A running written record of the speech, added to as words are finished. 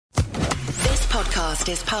podcast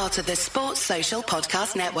is part of the Sports Social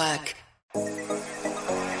Podcast Network.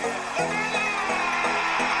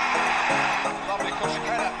 Lovely cushion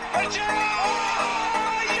header. Richard!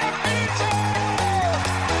 Oh, you beat it!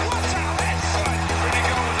 What a headshot! Pretty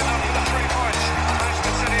goal was enough for the 3 points.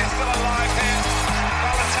 Manchester City is still alive here.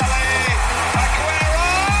 Balotelli, Aguero!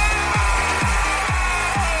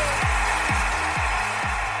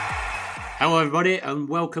 Hello everybody and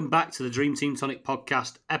welcome back to the Dream Team Tonic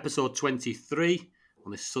podcast, episode 23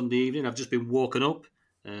 on this Sunday evening. I've just been woken up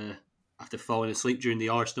after falling asleep during the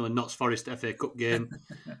Arsenal and Notts Forest FA Cup game.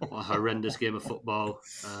 What a horrendous game of football.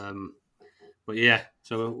 But yeah,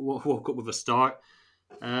 so I woke up with a start.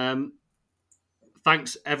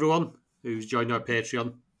 Thanks everyone who's joined our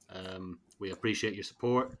Patreon. We appreciate your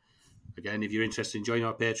support. Again, if you're interested in joining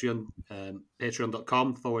our Patreon,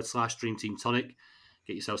 patreon.com/Dream Team Tonic.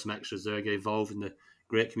 Get yourself some extras there, get involved in the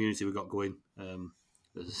great community we've got going.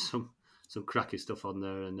 There's some cracky stuff on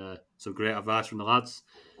there and some great advice from the lads.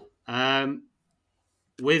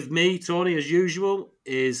 With me, Tony, as usual,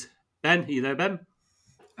 is Ben. Are you there, Ben?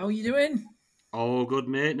 How are you doing? Oh, good,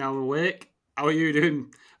 mate. Now I'm awake. How are you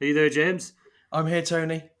doing? Are you there, James? I'm here,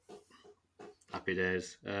 Tony. Happy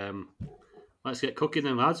days. Let's get cooking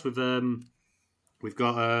then, lads. We've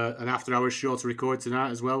got an after-hours show to record tonight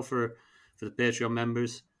as well for the Patreon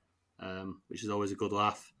members, which is always a good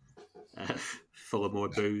laugh, full of more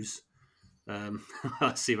booze.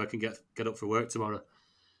 Let's see if I can get up for work tomorrow.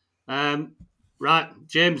 Right,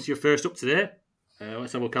 James, you're first up today.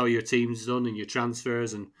 Let's have a look how your team's done and your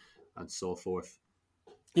transfers and so forth.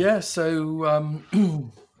 Yeah, so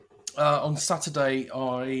on Saturday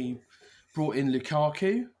I brought in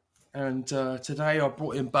Lukaku, and today I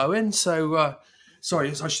brought in Bowen. So, sorry,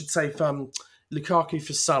 I should say Lukaku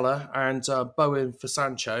for Salah and Bowen for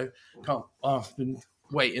Sancho. I've been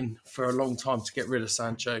waiting for a long time to get rid of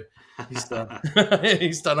Sancho. He's done.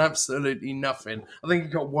 He's done absolutely nothing. I think he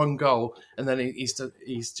got one goal, and then he's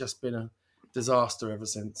just been a disaster ever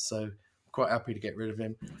since. So I'm quite happy to get rid of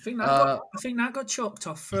him. I think that got chalked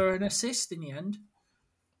off for an assist in the end.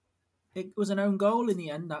 It was an own goal in the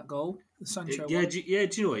end. That goal, the Sancho. Do you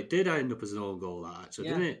know it did end up as an own goal? That actually,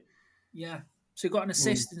 didn't it? Yeah. So he got an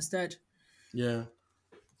assist instead. Yeah.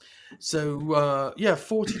 So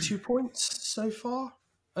 42 points so far.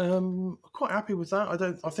 Quite happy with that. I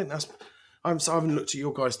haven't looked at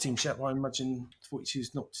your guys' team yet, but I imagine 42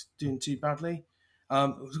 is not doing too badly.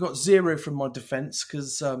 We've got 0 from my defence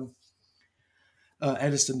because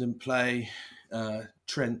Edison didn't play,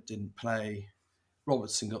 Trent didn't play,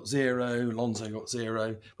 Robertson got 0, Alonso got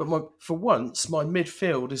 0. But for once, my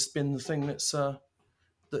midfield has been the thing that's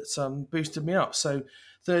boosted me up. So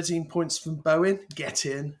 13 points from Bowen, get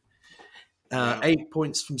in. 8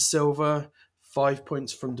 points from Silva, 5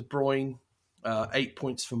 points from De Bruyne, 8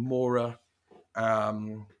 points from Moura,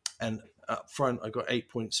 and up front I got 8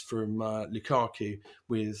 points from Lukaku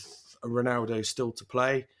with Ronaldo still to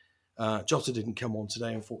play. Jota didn't come on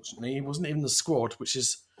today, unfortunately. He wasn't in the squad, which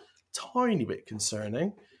is a tiny bit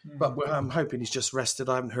concerning. But I'm hoping he's just rested.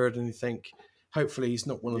 I haven't heard anything. Hopefully he's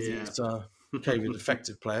not one of these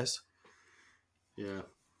COVID-affected players. Yeah.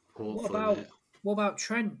 What about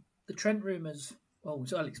Trent? The Trent rumours. Well,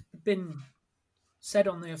 it's been said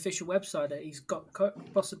on the official website that he's got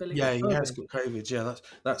possibility. Yeah, of he COVID. has got COVID. Yeah,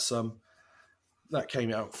 that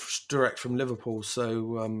came out direct from Liverpool.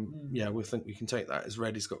 So we think we can take that as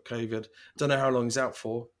read. He's got COVID. Don't know how long he's out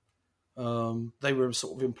for. They were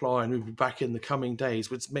sort of implying he'll be back in the coming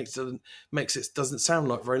days, which doesn't sound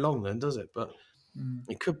like very long then, does it? But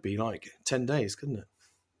it could be like 10 days, couldn't it?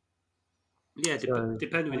 Yeah,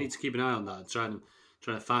 depending. We need to keep an eye on that. Trying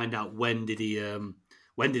to find out when did he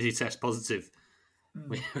test positive.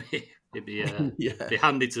 It'd be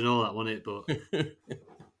handy to know that, wouldn't it? But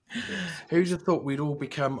who'd have thought we'd all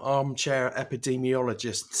become armchair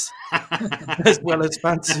epidemiologists as well as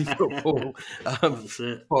fantasy football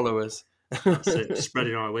followers? That's it.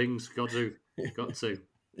 Spreading our wings. Got to.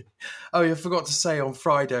 Oh, I forgot to say on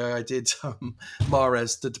Friday I did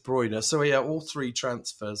Mahrez to De Bruyne. So yeah, all 3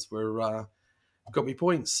 transfers were got me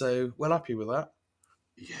points. So well happy with that.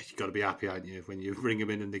 Yeah, you've got to be happy, aren't you, when you bring them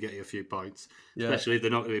in and they get you a few points. Yeah. Especially if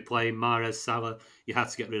they're not going to be playing. Mahrez, Salah, you had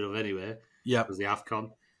to get rid of anyway. Yeah. Because the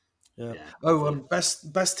AFCON. Yeah.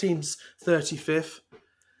 Best team's 35th.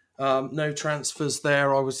 No transfers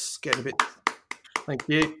there. I was getting a bit... Thank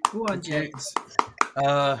you. Go on, James.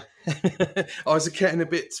 I was getting a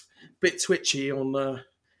bit twitchy on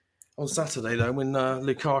Saturday, though, when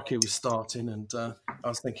Lukaku was starting. And I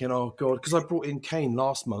was thinking, oh, God, because I brought in Kane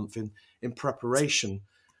last month in preparation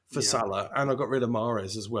for Salah, and I got rid of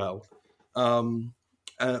Mahrez as well.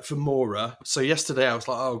 for Mora. So yesterday I was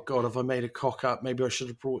like, oh God, have I made a cock up? Maybe I should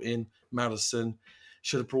have brought in Maddison,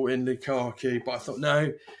 should have brought in Lukaku. But I thought,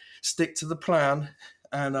 no, stick to the plan.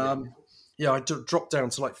 And I dropped down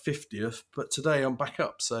to like 50th. But today I'm back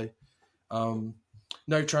up. So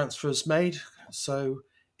no transfers made. So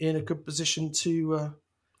in a good position to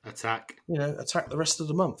attack the rest of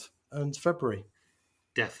the month and February.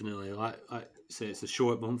 Definitely. Like say, it's a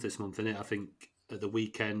short month this month, isn't it? I think at the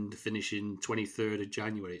weekend finishing 23rd of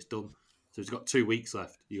January, it's done. So it's got 2 weeks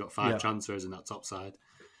left. You've got 5 transfers in that top side.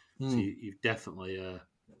 So you've definitely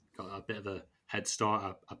got a bit of a head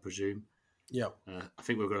start, I presume. Yeah. I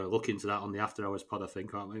think we're going to look into that on the After Hours pod, I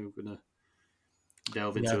think, aren't we? We're going to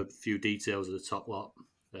delve into a few details of the top lot,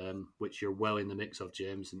 which you're well in the mix of,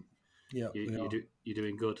 James. And you're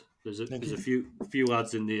doing good. There's a few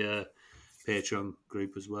lads in the Patreon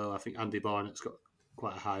group as well. I think Andy Barnett's got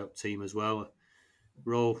quite a high up team as well.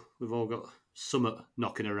 We've all got some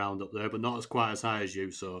knocking around up there, but not quite as high as you.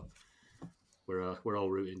 So we're all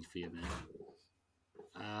rooting for you, mate.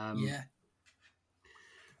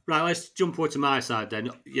 Right, let's jump over to my side then.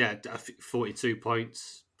 Yeah, 42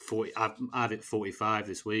 points. I've added 45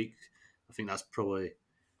 this week. I think that's probably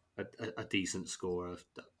a decent score.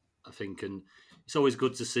 I think, and it's always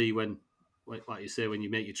good to see when, like you say, when you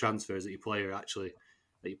make your transfers that your player actually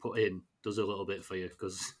that you put in does a little bit for you,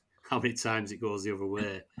 because how many times it goes the other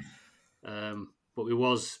way. But we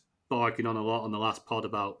was barking on a lot on the last pod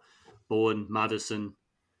about Bowen, Maddison,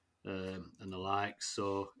 and the likes.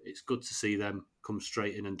 So it's good to see them come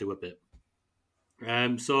straight in and do a bit.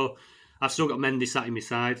 So I've still got Mendy sat in my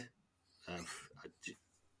side.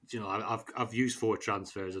 I've used 4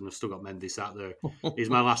 transfers and I've still got Mendy sat there. Is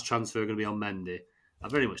my last transfer going to be on Mendy? I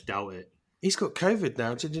very much doubt it. He's got COVID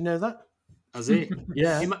now. Did you know that? Has he?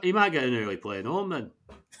 Yeah. He might get an early playing home then.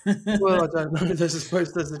 Well, I don't know. I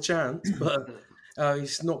suppose there's a chance, but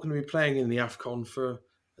he's not going to be playing in the AFCON for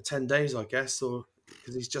 10 days, I guess, or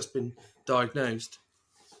because he's just been diagnosed.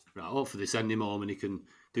 Right, hopefully they send him home and he can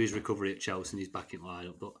do his recovery at Chelsea and he's back in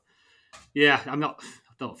lineup. But yeah, I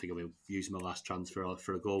don't think I'll be using my last transfer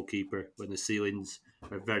for a goalkeeper when the ceilings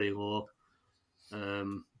are very low.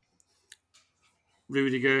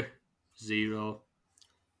 Rudiger, 0.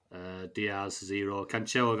 Diaz, 0.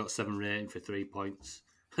 Cancelo got 7 rating for 3 points.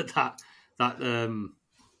 that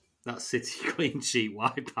City clean sheet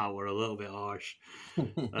wipeout were a little bit harsh.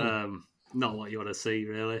 Not what you want to see,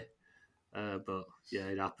 really. But yeah,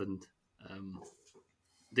 it happened.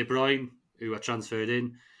 De Bruyne, who I transferred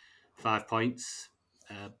in, 5 points.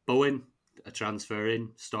 Bowen, a transfer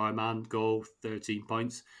in, star man, goal, 13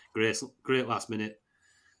 points. Great last minute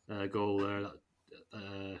goal there.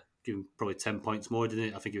 Give him probably 10 points more, didn't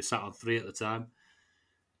it? I think he was sat on 3 at the time.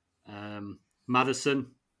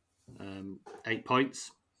 Maddison, 8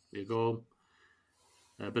 points. There you go.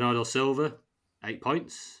 Bernardo Silva, 8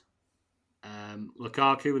 points.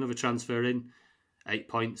 Lukaku, another transfer in, 8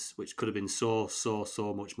 points, which could have been so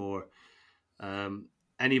much more.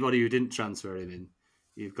 Anybody who didn't transfer him in,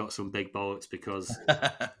 you've got some big bollocks, because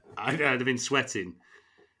I'd have been sweating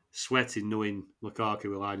knowing Lukaku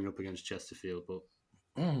were lining up against Chesterfield, but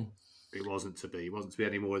it wasn't to be. It wasn't to be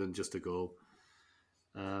any more than just a goal.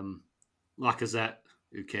 Lacazette,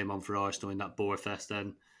 who came on for Arsenal in that Boerfest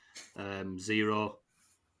then, 0,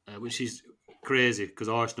 which is crazy because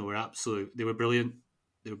Arsenal were they were brilliant.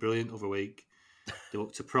 They were brilliant over a week. They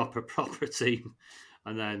looked a proper team.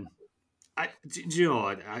 And then,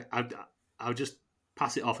 I'll just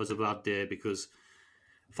pass it off as a bad day, because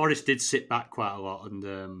Forest did sit back quite a lot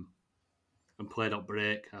and played up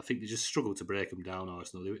break. I think they just struggled to break them down,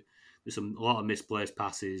 Arsenal. There's a lot of misplaced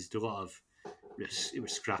passes. It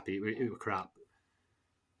was scrappy. It was crap.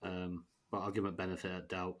 But I'll give them a benefit of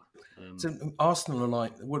doubt. So Arsenal are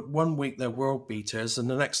like, 1 week they're world beaters, and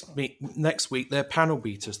the next week they're panel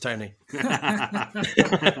beaters, Tony.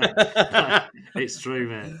 It's true,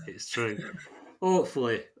 mate. It's true.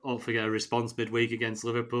 Hopefully get a response midweek against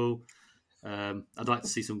Liverpool. I'd like to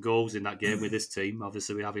see some goals in that game with this team.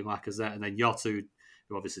 Obviously, we're having Lacazette, and then Yottu,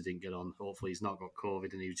 who obviously didn't get on. Hopefully, he's not got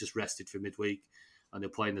COVID and he was just rested for midweek, and they'll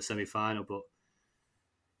play in the semi-final. But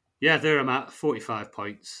yeah, there I'm at, 45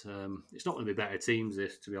 points. It's not going to be better teams,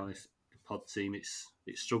 this, to be honest. The pod team, it's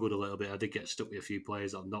struggled a little bit. I did get stuck with a few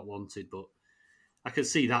players that I've not wanted, but I can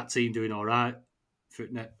see that team doing all right for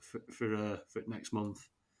next month.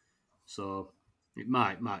 So it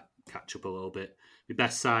might catch up a little bit. The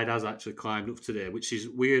best side has actually climbed up today, which is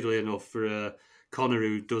weirdly enough for Connor,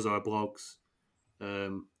 who does our blogs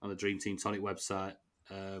on the Dream Team Tonic website.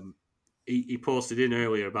 He posted in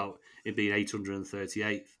earlier about it being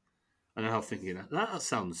 838th. And I'm thinking, that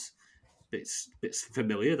sounds a bit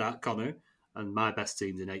familiar, that, Connor. and my best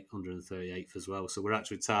team's in 838th as well. So we're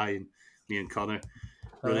actually tying, me and Connor,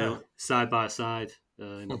 running side by side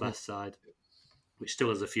in the best side, which still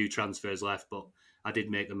has a few transfers left, but I did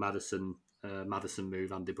make the Madison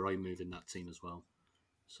move and De Bruyne move in that team as well.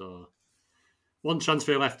 So one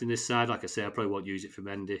transfer left in this side. Like I say, I probably won't use it for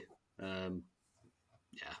Mendy.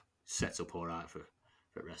 Sets up all right for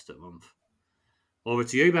the rest of the month. Over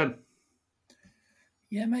to you, Ben.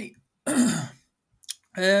 Yeah, mate.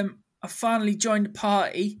 I finally joined the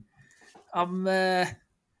party. I'm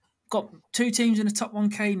got 2 teams in the top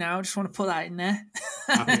 1K now. I just want to put that in there.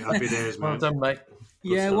 Happy days, man. Well done, mate.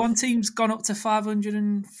 Good stuff. One team's gone up to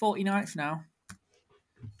 549th now.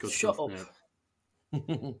 Good Shut stuff, up. mate.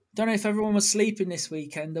 Don't know if everyone was sleeping this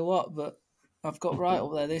weekend or what, but I've got right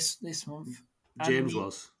up there this month. James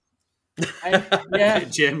was. Yeah.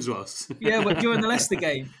 James was. Yeah, but during the Leicester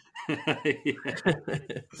game.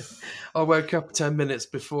 I woke up 10 minutes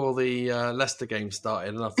before the Leicester game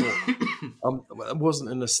started, and I thought I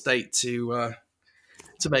wasn't in a state to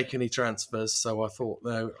make any transfers. So I thought,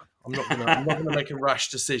 no, I'm not going to make a rash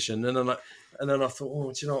decision. And then I thought,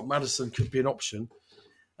 oh, do you know what, Madison could be an option.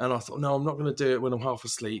 And I thought, no, I'm not going to do it when I'm half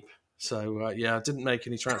asleep. So I didn't make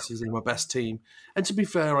any transfers in my best team. And to be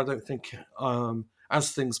fair, I don't think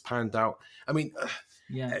as things panned out, I mean,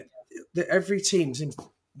 every team seems.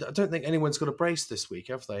 I don't think anyone's got a brace this week,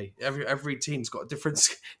 have they? Every team's got different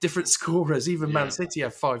scorers. Even Man City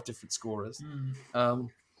have 5 different scorers.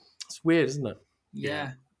 It's weird, isn't it?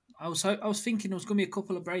 Yeah. I was thinking there was going to be a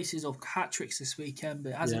couple of braces or hat tricks this weekend,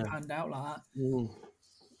 but it hasn't panned out like that.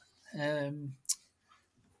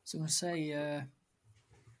 So I'm going to say,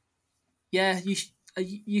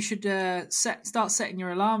 you should start setting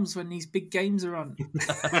your alarms when these big games are on. Do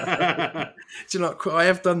you know, I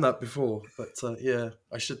have done that before, but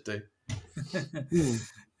I should do.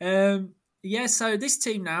 So this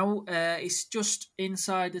team now is just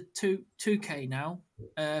inside the 2K now.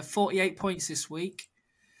 48 points this week.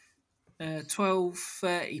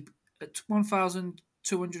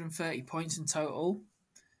 1,230 points in total.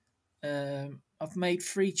 I've made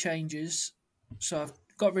 3 changes. So I've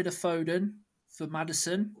got rid of Foden for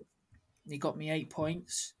Madison. He got me 8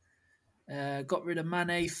 points. Got rid of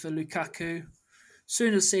Mane for Lukaku.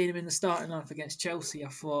 Soon as seeing him in the starting lineup against Chelsea, I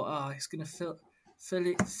thought, it's going to fill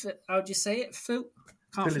it. How do you say it? Fill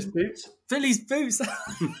his boots. Fill his boots.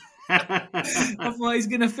 I thought he's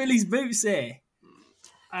going to fill his boots here.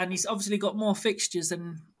 And he's obviously got more fixtures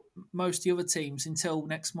than most of the other teams until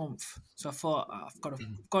next month. So I thought, I've got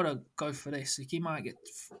to go for this. He might get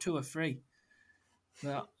 2 or 3.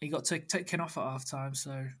 But he got taken off at half time,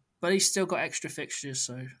 but he's still got extra fixtures,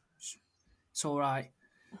 so it's all right.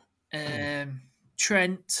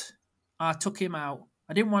 Trent, I took him out.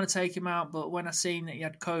 I didn't want to take him out, but when I seen that he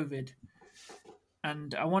had COVID,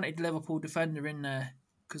 and I wanted Liverpool defender in there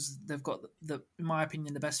because they've got in my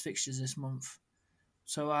opinion, the best fixtures this month.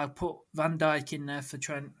 So I put Van Dijk in there for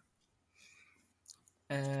Trent.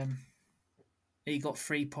 He got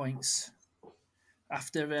 3 points.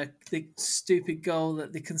 After the stupid goal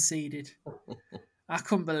that they conceded. I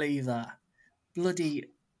couldn't believe that. Bloody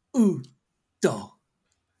Udo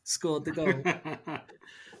scored the goal.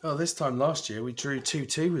 Oh, this time last year we drew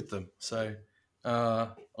 2-2 with them. So I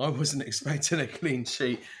wasn't expecting a clean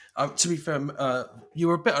sheet. To be fair, you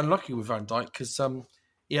were a bit unlucky with Van Dijk because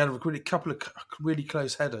he had a couple of really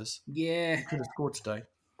close headers. Yeah. He could have scored today.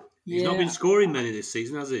 He's not been scoring many this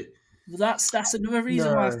season, has he? Well, that's another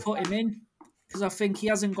reason why I've put him in. Because I think he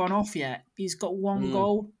hasn't gone off yet. He's got 1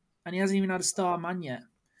 goal, and he hasn't even had a star man yet.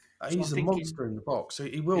 He's a monster in the box, so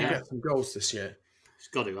he will get some goals this year. He's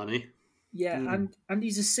got it, hasn't he? Yeah, and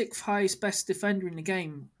he's the 6th highest best defender in the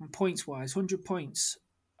game, points-wise, 100 points.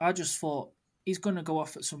 I just thought he's going to go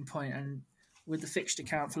off at some point, and with the fixture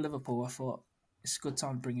count for Liverpool, I thought it's a good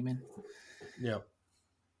time to bring him in. Yeah.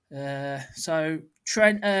 So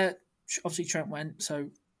Trent, obviously Trent went. So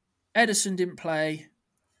Ederson didn't play.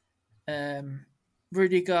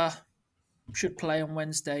 Rudiger should play on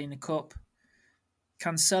Wednesday in the Cup.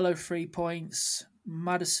 Cancelo 3 points.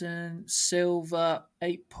 Madison, Silva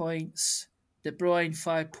 8 points. De Bruyne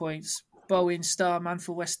 5 points. Bowen, star man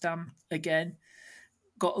for West Ham again.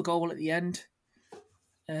 Got a goal at the end.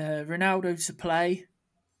 Ronaldo to play.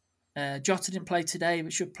 Jota didn't play today,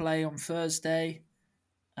 but should play on Thursday.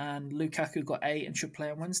 And Lukaku got 8 and should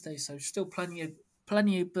play on Wednesday. So still plenty of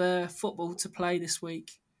football to play this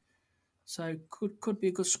week. So could be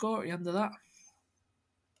a good score at the end of that.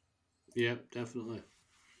 Yeah, definitely.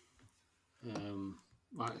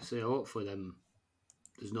 Like I say, hopefully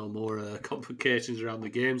there's no more complications around the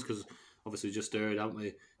games because obviously we just heard, haven't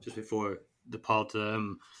we, just before the pod,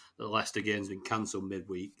 the Leicester game's been cancelled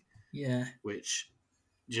midweek. Yeah. Which,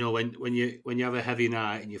 you know, when you have a heavy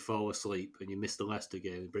night and you fall asleep and you miss the Leicester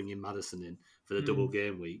game and bring in Maddison in for the double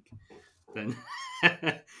game week, then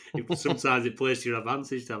sometimes it plays to your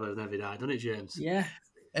advantage to have a heavy night, doesn't it, James? Yeah.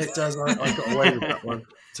 It does. I got away with that one,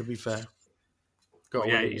 to be fair. Got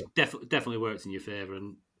Yeah, away with it's definitely worked in your favour,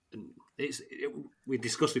 and we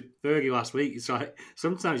discussed with Fergie last week. It's like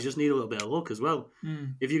sometimes you just need a little bit of luck as well.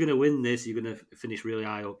 If you're going to win this, you're going to finish really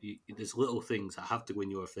high up. There's little things that have to win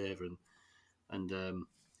your favour, and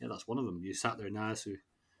yeah, that's one of them. You sat there nice with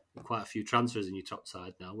quite a few transfers in your top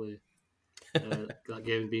side now, with that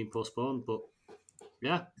game being postponed. But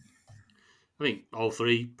yeah, I think all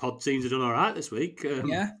three pod teams have done all right this week.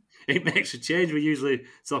 Yeah. It makes a change. We're usually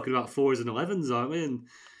talking about 4s and 11s, aren't we?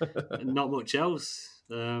 And not much else.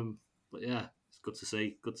 But yeah, it's good to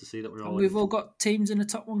see. Good to see that we're all. And we've all got teams in the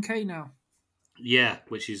top 1K now. Yeah,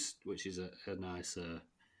 which is a nice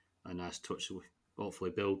touch.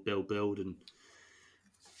 Hopefully, build, and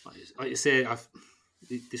like you say,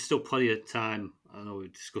 there's still plenty of time. I know we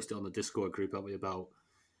discussed it on the Discord group, haven't we? About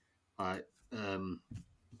like you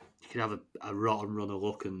can have a rotten run of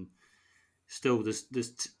luck, and still there's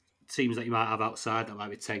teams that you might have outside that might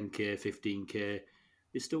be 10k, 15k.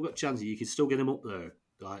 You've still got chances. You can still get them up there.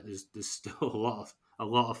 Like there's still a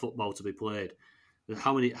lot of football to be played.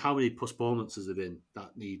 How many postponements has there been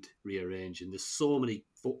that need rearranging? There's so many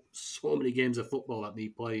games of football that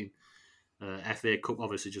need playing. FA Cup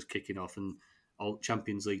obviously just kicking off, and all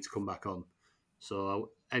Champions League to come back on.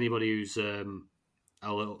 So anybody who's falling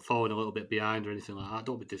a little bit behind or anything like that,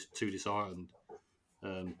 don't be too disheartened.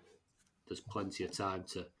 There's plenty of time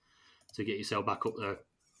to get yourself back up there.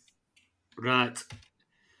 Right.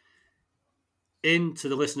 Into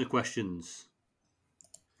the listener questions.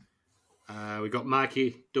 We got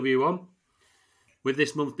Mikey W1. With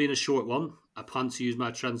this month being a short one, I plan to use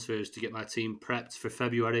my transfers to get my team prepped for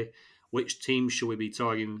February. Which team should we be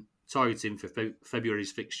targeting for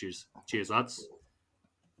February's fixtures? Cheers, lads.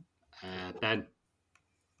 Ben,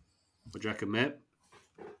 what do you reckon, mate?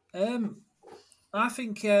 I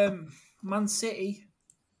think Man City.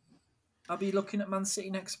 I'll be looking at Man City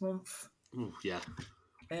next month. Ooh, yeah.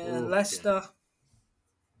 Leicester,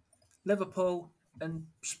 Liverpool, and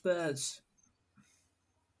Spurs.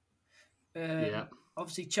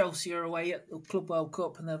 Obviously, Chelsea are away at the Club World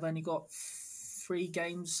Cup, and they've only got 3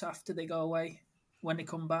 games after they go away when they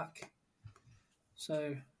come back.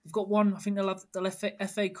 So they've got one. I think they'll have the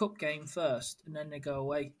FA Cup game first, and then they go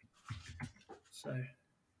away. So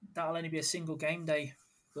that'll only be a single game day.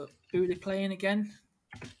 But who are they playing again?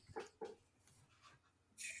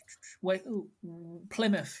 Wait,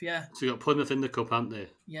 Plymouth, yeah. So you got Plymouth in the cup, haven't they?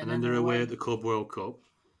 Yeah, and then they're away at the Club World Cup.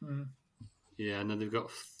 Yeah, and then they've got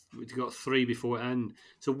 3 before it end.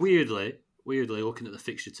 So weirdly, looking at the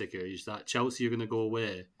fixture ticker, is that Chelsea are going to go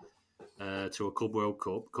away to a Club World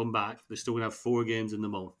Cup, come back. They're still going to have 4 games in the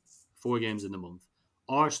month. 4 games in the month.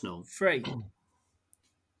 Arsenal. 3.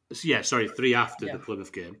 Yeah, sorry, 3 after the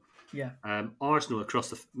Plymouth game. Yeah. Arsenal across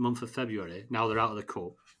the month of February, now they're out of the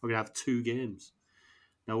cup, we're going to have 2 games.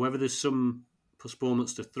 Now, whether there's some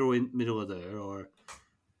postponements to throw in middle of there or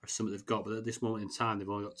something they've got, but at this moment in time, they've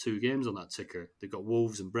only got 2 games on that ticker. They've got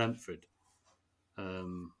Wolves and Brentford.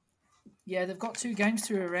 Yeah, they've got 2 games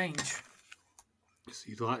to arrange. So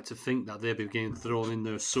you'd like to think that they'd be getting thrown in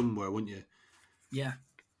there somewhere, wouldn't you? Yeah.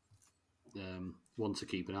 One to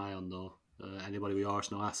keep an eye on, though. Anybody with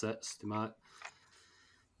Arsenal assets, they might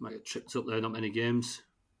get tripped up there. Not many games.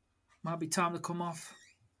 Might be time to come off.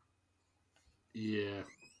 Yeah.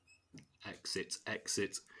 Exit.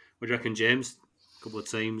 What do you reckon, James? A couple of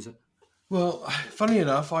teams. Well, funny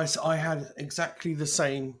enough, I had exactly the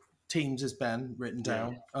same teams as Ben written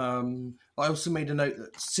down. I also made a note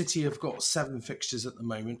that City have got 7 fixtures at the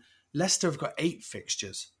moment. Leicester have got 8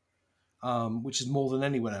 fixtures, which is more than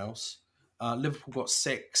anyone else. Liverpool got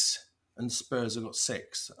 6 and Spurs have got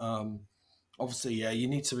 6. Obviously, yeah,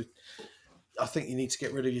 I think you need to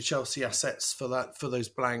get rid of your Chelsea assets for those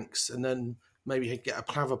blanks, and then maybe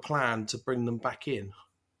have a plan to bring them back in.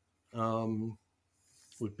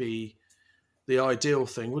 Would be the ideal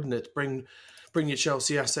thing, wouldn't it? Bring your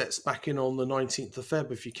Chelsea assets back in on the 19th of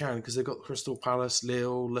Feb if you can, because they've got Crystal Palace,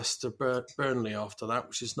 Lille, Leicester, Burnley after that,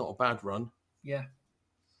 which is not a bad run. Yeah.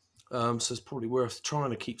 So it's probably worth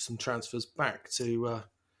trying to keep some transfers back to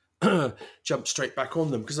jump straight back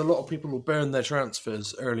on them, because a lot of people will burn their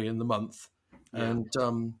transfers early in the month, and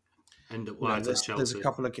end up wide at Chelsea. There's a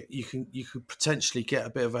couple of you could potentially get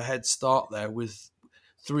a bit of a head start there with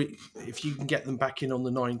 3. If you can get them back in on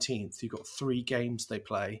the 19th, you've got 3 games they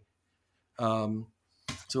play. So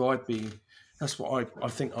that's what I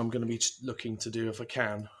think I'm going to be looking to do if I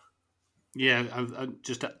can. Yeah,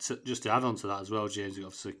 just to add on to that as well, James. We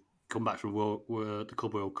obviously come back from the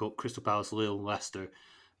Club World Cup, Crystal Palace, Lille, Leicester,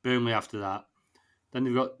 Burnley after that. Then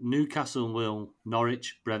they've got Newcastle, Lille,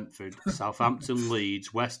 Norwich, Brentford, Southampton,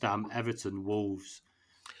 Leeds, West Ham, Everton, Wolves.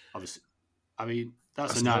 Obviously, I mean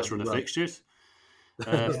that's a nice run of fixtures.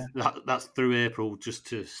 That's through April, just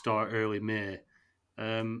to start early May.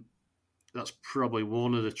 That's probably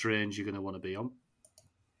one of the trains you're going to want to be on.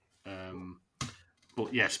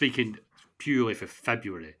 But yeah, speaking purely for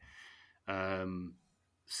February,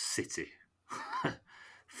 City,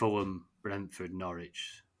 Fulham, Brentford,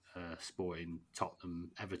 Norwich, Sporting,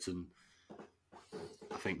 Tottenham, Everton.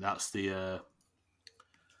 I think that's the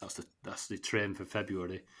train for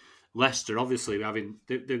February. Leicester, obviously,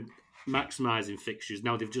 they're maximising fixtures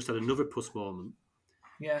now. They've just had another postponement.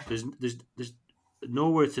 Yeah, there's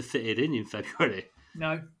nowhere to fit it in February.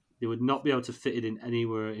 No, they would not be able to fit it in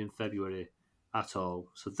anywhere in February at all.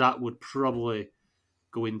 So that would probably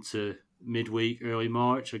go into midweek, early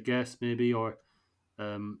March, I guess, maybe, or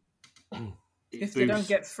if they don't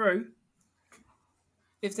get through.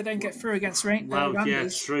 If they don't get through against Rangers. Yeah,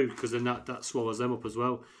 it's true, because then that swallows them up as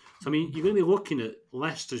well. So, I mean, you're going to be looking at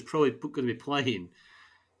Leicester's probably going to be playing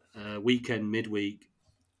weekend, midweek,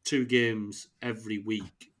 2 games every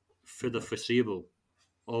week for the foreseeable,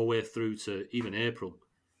 all the way through to even April.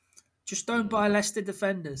 Just don't buy Leicester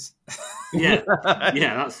defenders. Yeah,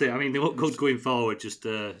 that's it. I mean, they look good going forward, just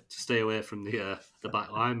to stay away from the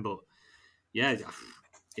back line. But yeah,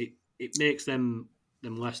 it makes them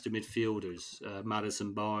Leicester midfielders,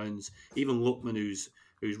 Maddison, Barnes, even Lookman, who's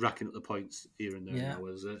racking up the points here and there now,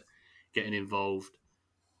 is getting involved.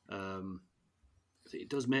 It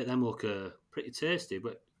does make them look pretty tasty.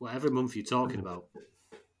 But whatever month you're talking about.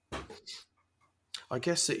 I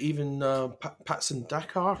guess that even Patson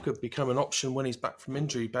Dakar could become an option when he's back from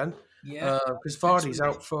injury, Ben. Yeah. Because Vardy's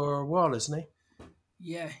out for a while, isn't he?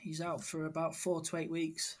 Yeah, he's out for about 4 to 8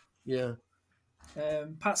 weeks. Yeah.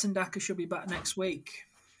 Patson Daka should be back next week.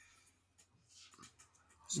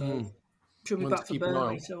 So should be back for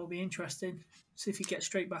Burnley, so it'll be interesting. See if he gets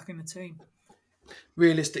straight back in the team.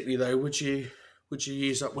 Realistically, though, would you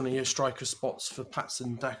use up one of your striker spots for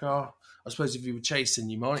Patson Dakar? I suppose if you were chasing,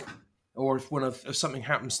 you might. Or if something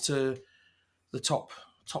happens to the top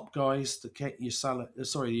guys, your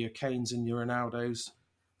Kanes and your Ronaldos,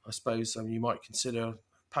 I suppose you might consider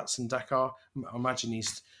Patson Dakar. I imagine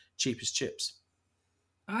he's cheap as chips.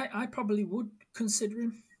 I probably would consider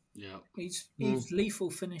him. Yeah, he's lethal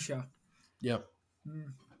finisher. Yeah,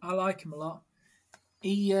 I like him a lot.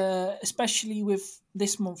 He especially with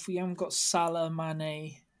this month we haven't got Salah,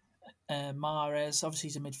 Mane, Mahrez. Obviously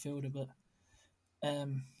he's a midfielder, but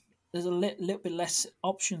there's a little bit less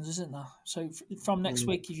options, isn't there? So from next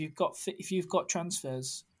week, if you've got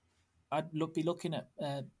transfers, I'd be looking at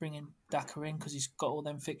bringing Daka in because he's got all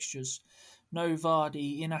them fixtures. No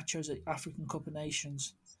Vardy, Inacho's at African Cup of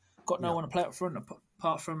Nations. Got no one to play up front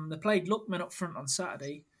apart from they played Lookman up front on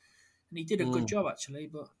Saturday, and he did a good job actually.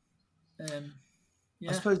 But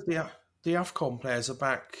I suppose the AFCON players are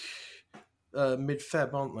back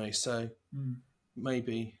mid-Feb, aren't they? So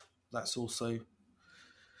maybe that's also.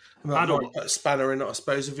 I don't put a spanner in it, I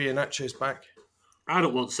suppose, if Iheanacho's back. I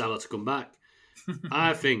don't want Salah to come back.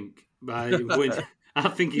 I think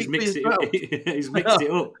he's mixed it up. He's mixed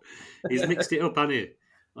it up. He's mixed it up, hasn't he?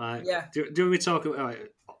 Do we talk about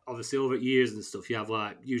obviously over years and stuff? You have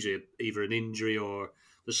usually either an injury or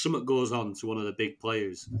there's something goes on to one of the big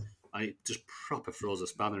players, and it just proper throws a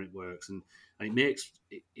spanner. It works, and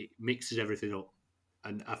it mixes everything up.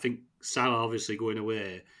 And I think Salah obviously going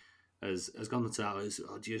away has gone to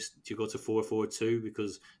that. Do you go to 4-4-2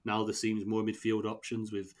 because now there seems more midfield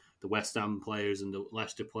options with the West Ham players and the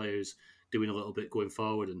Leicester players doing a little bit going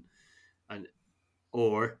forward,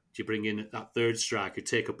 or do you bring in that third striker,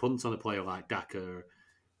 take a punt on a player like Daka?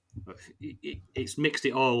 It's mixed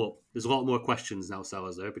it all up. There's a lot more questions now,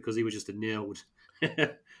 Salah's there because he was just a nailed,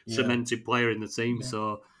 cemented player in the team. Yeah.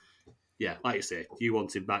 So, yeah, like you say, you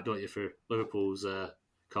want him back, don't you, for Liverpool's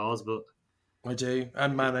cause, but. I do,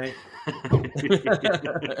 and Mane.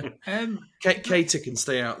 Keita can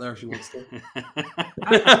stay out there if he wants to.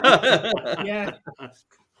 Yeah,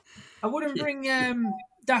 I wouldn't bring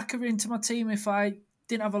Daka into my team if I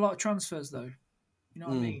didn't have a lot of transfers, though. You know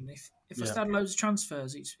what I mean? If I started loads of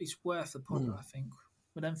transfers, it's worth the punt. I think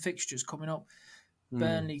with them fixtures coming up,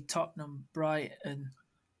 Burnley, Tottenham, Brighton,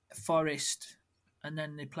 Forest, and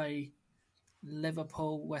then they play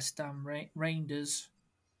Liverpool, West Ham, Rangers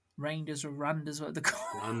or Randers, what they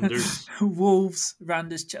call Wolves,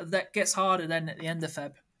 Randers. That gets harder then at the end of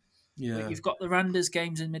Feb. Yeah, but you've got the Randers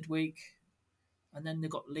games in midweek, and then they've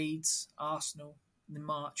got Leeds, Arsenal in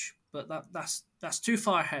March. but that's too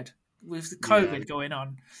far ahead with the COVID going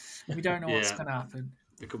on. We don't know what's going to happen.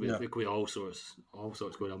 There could be all sorts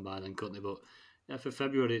going on by then, couldn't there? But yeah, for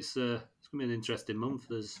February, it's going to be an interesting month.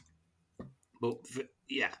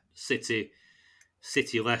 City,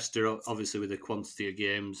 Leicester, obviously with the quantity of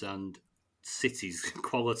games and City's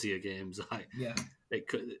quality of games, that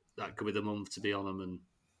could be the month to be on them. And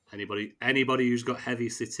anybody who's got heavy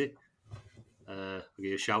City, I'll give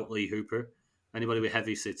you a shout, Lee Hooper. Anybody with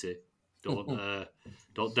heavy City, don't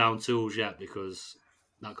down tools yet, because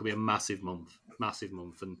that could be a massive month,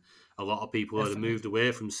 and a lot of people have moved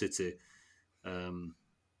away from City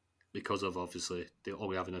because of obviously they're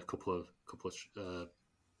only having a couple of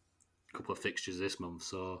fixtures this month.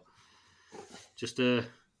 So just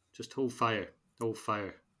hold fire. Good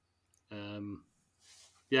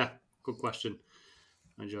question.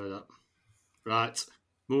 I enjoy that. Right,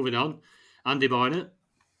 moving on. Andy Boyner.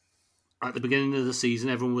 At the beginning of the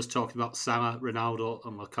season, everyone was talking about Salah, Ronaldo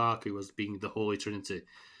and Lukaku as being the Holy Trinity.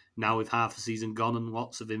 Now with half the season gone and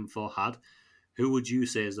lots of info had, who would you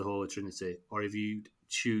say is the Holy Trinity? Or if you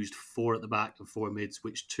choose 4 at the back and 4 mids,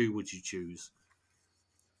 which 2 would you choose?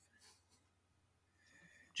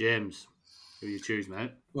 James, who do you choose,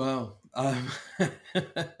 mate? Well, I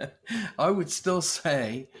would still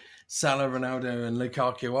say Salah, Ronaldo and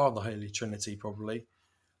Lukaku are the Holy Trinity, probably.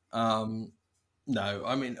 No,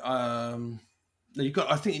 I mean, you've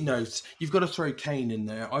got to throw Kane in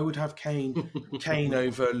there. I would have Kane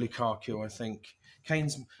over Lukaku. I think Kane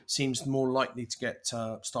seems more likely to get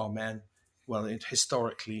star man. Well,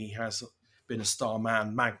 historically he has been a star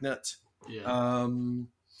man magnet. Yeah.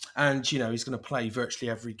 And he's going to play virtually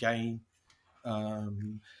every game.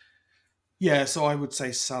 So I would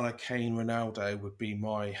say Salah, Kane, Ronaldo would be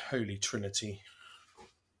my Holy Trinity.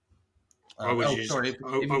 Or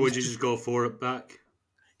would you just go 4 at back?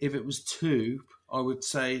 If it was 2, I would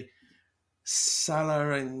say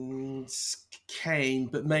Salah and Kane,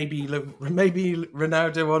 but maybe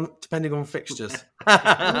Ronaldo on, depending on fixtures.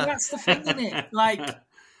 Well, that's the thing, isn't it? Like,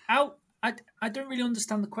 I don't really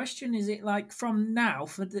understand the question. Is it like from now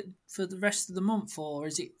for the rest of the month, or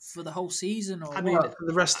is it for the whole season? Or for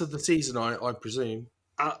the rest of the season, I presume.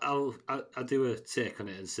 I'll do a take on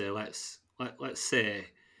it and say let's say,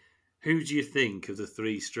 who do you think of the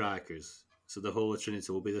 3 strikers? So the Holy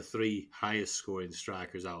Trinity will be the 3 highest scoring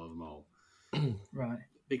strikers out of them all. Right.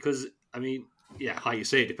 Because, I mean, like you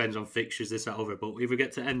say, it depends on fixtures, this, that, other. But if we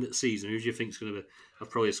get to end of the season, who do you think is going to have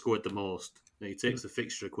probably scored the most? Then he takes the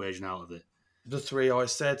fixture equation out of it. The 3 I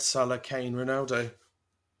said, Salah, Kane, Ronaldo.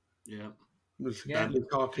 Yeah. With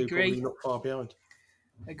Lukaku probably not far behind.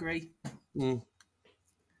 Agree.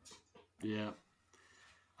 Yeah.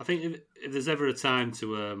 I think if there's ever a time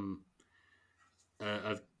to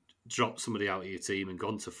have dropped somebody out of your team and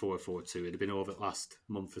gone to 4-4-2, it'd have been over the last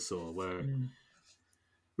month or so, where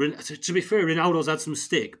to be fair, Ronaldo's had some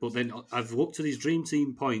stick, but then I've looked at his dream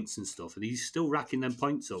team points and stuff, and he's still racking them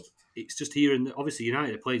points up. It's just here, and obviously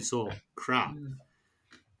United are playing so crap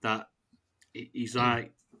that he's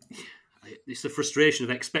like, it's the frustration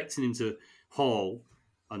of expecting him to haul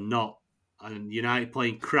and not, and United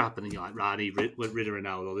playing crap, and then you're like, right, I need rid of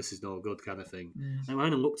Ronaldo, this is no good kind of thing. And I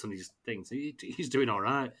went and looked on these things, he's doing all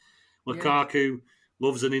right. Lukaku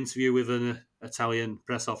loves an interview with an Italian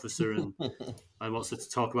press officer and wants to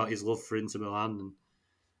talk about his love for Inter Milan.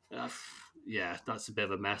 And that's a bit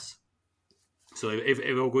of a mess. So if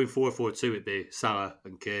we're going 4-4-2, it'd be Salah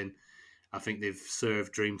and Kane. I think they've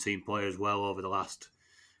served Dream Team players well over the last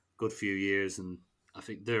good few years, and I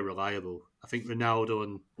think they're reliable. I think Ronaldo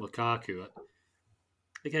and Lukaku,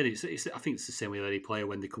 again, I think it's the same with any player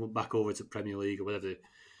when they come back over to Premier League or whatever, they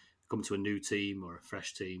come to a new team or a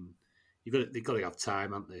fresh team. They've got to have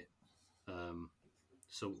time, haven't they?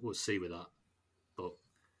 So we'll see with that. But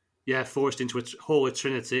yeah, forced into a Holy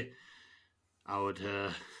Trinity, I would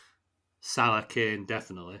Salah, Kane,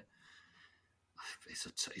 definitely.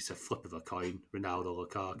 It's a flip of a coin. Ronaldo,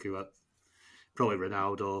 Lukaku. Probably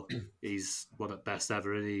Ronaldo. He's one at best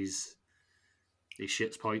ever, and he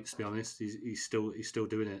shits points. To be honest, he's still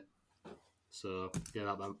doing it. So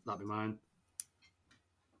yeah, that'd be mine.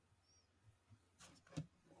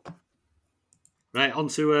 Right, on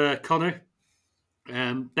to Connor.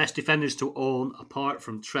 Best defenders to own apart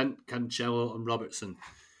from Trent, Cancelo and Robertson.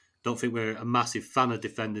 Don't think we're a massive fan of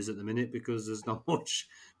defenders at the minute because there's not much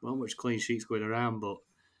clean sheets going around. But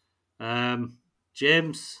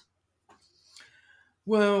James?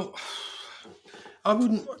 Well, I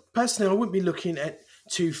wouldn't be looking at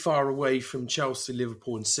too far away from Chelsea,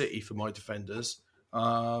 Liverpool and City for my defenders.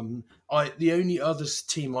 The only other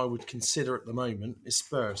team I would consider at the moment is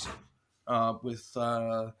Spurs. With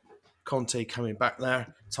Kyle Conte coming back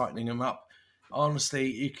there, tightening them up.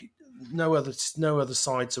 Honestly, no other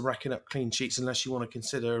sides are racking up clean sheets unless you want to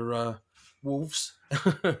consider Wolves.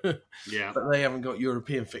 Yeah. But they haven't got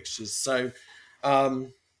European fixtures, so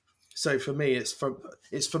for me, it's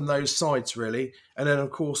from those sides really. And then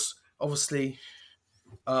of course, obviously,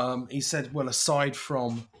 he said, well, aside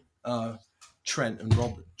from Trent and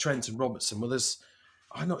Robertson, well,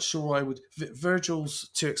 I'm not sure I would. Virgil's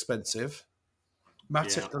too expensive.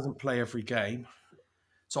 Matip doesn't play every game,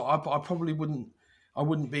 so I probably wouldn't. I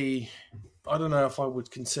wouldn't be. I don't know if I would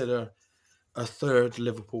consider a third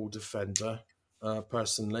Liverpool defender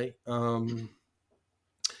personally.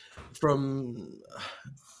 From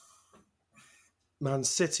Man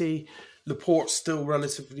City, Laporte's still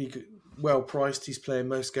relatively well priced. He's playing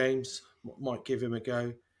most games. Might give him a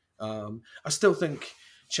go. I still think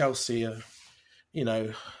Chelsea are,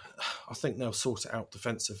 I think they'll sort it out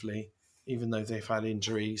defensively, even though they've had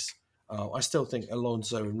injuries. I still think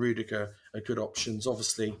Alonso and Rudiger are good options.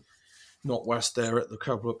 Obviously, not whilst they're at the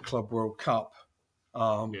Club World Cup.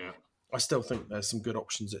 I still think there's some good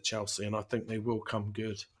options at Chelsea, and I think they will come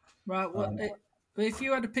good. Right. Well, if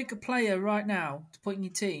you had to pick a player right now to put in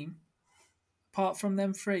your team, apart from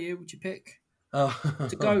them three, who would you pick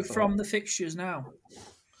to go from the fixtures now?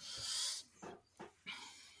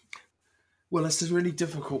 Well, it's a really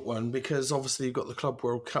difficult one because obviously you've got the Club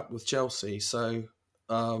World Cup with Chelsea. So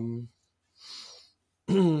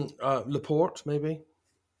Laporte, maybe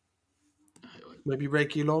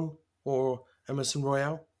Reguilon or Emerson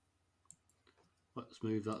Royale. Let's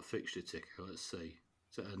move that fixture ticker. Let's see.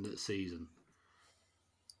 To end of the season.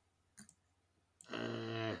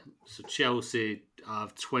 So Chelsea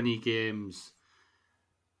have 20 games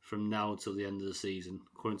from now till the end of the season,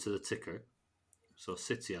 according to the ticker. So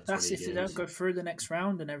City have 20 games. That's if they don't go through the next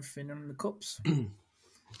round and everything on the cups.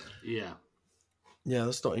 Yeah. Yeah,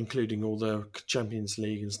 that's not including all the Champions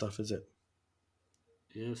League and stuff, is it?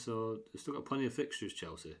 Yeah, so they've still got plenty of fixtures,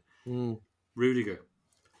 Chelsea. Mm. Rudiger.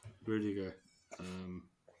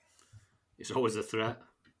 It's always a threat.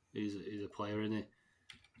 He's a player, isn't he?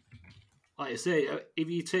 Like I say, if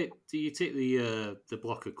you take the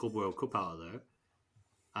block of Club World Cup out of there,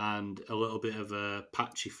 and a little bit of a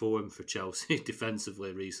patchy form for Chelsea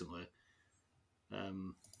defensively recently,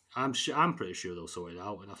 I'm pretty sure they'll sort it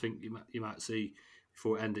out, and I think you might see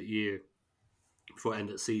before end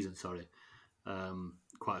of season,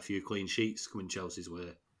 quite a few clean sheets coming Chelsea's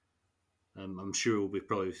way. I'm sure we'll be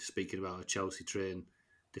probably speaking about a Chelsea train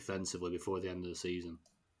defensively before the end of the season.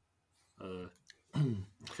 I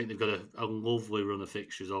think they've got a lovely run of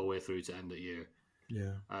fixtures all the way through to end of year.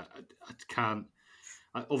 Yeah, I can't.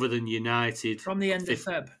 Other than United From the end of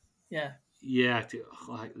Feb, yeah,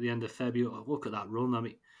 like the end of February. Look at that run. I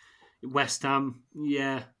mean, West Ham,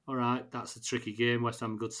 yeah, all right, that's a tricky game. West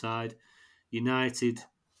Ham, good side. United,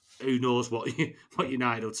 who knows what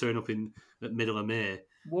United will turn up in at middle of May.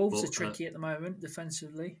 Wolves are tricky at the moment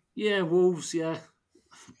defensively. Yeah, Wolves, yeah.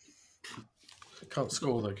 Can't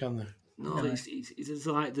score though, can they? No. It's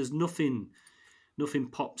like there's nothing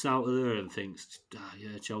pops out of there and thinks,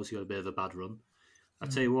 Chelsea got a bit of a bad run. I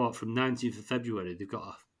tell you what, from 19th of February, they've got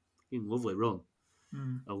a lovely run.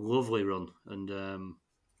 A lovely run. And,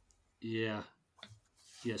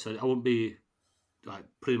 so I wouldn't be like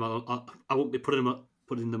putting them on, I wouldn't be putting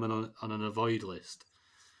them on an avoid list.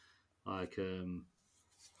 Like,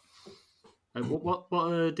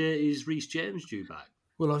 what date is Reece James due back?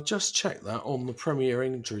 Well, I've just checked that on the Premier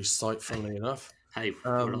Injuries site, funnily enough. Hey,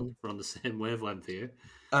 we're on the same wavelength here.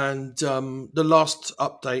 And the last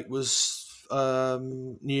update was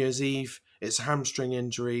New Year's Eve. It's a hamstring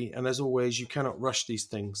injury, and as always, you cannot rush these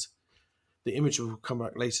things. The image will come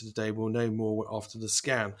back later today. We'll know more after the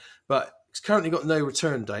scan. But it's currently got no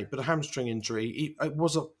return date, but a hamstring injury. It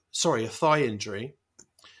was a thigh injury.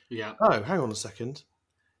 Yeah. Oh, hang on a second.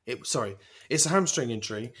 It's a hamstring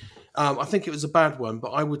injury. I think it was a bad one, but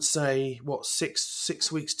I would say,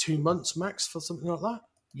 6 weeks, 2 months max for something like that?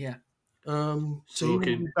 Yeah. So he will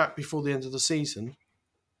be back before the end of the season.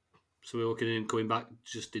 So we're looking at him coming back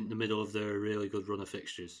just in the middle of their really good run of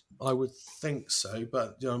fixtures. I would think so,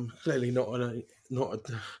 but I'm clearly not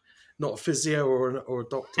a physio or a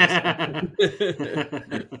doctor.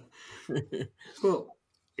 Well,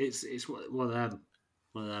 it's one of them.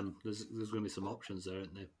 One of them. There's going to be some options there,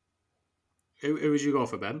 isn't there? Who would you go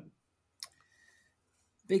for, Ben?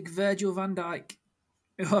 Big Virgil van Dijk,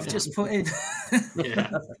 who I've just put in.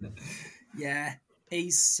 Yeah. Yeah,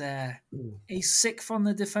 he's sick from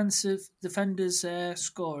the defenders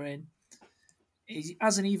scoring. He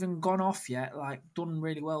hasn't even gone off yet. Like, done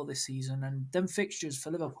really well this season, and them fixtures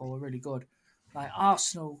for Liverpool are really good. Like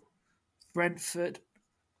Arsenal, Brentford,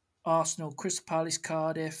 Arsenal, Crystal Palace,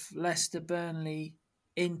 Cardiff, Leicester, Burnley,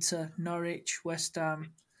 Inter, Norwich, West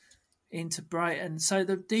Ham, Inter, Brighton. So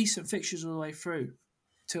the decent fixtures all the way through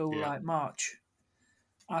till Yeah. like March.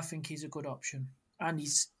 I think he's a good option, and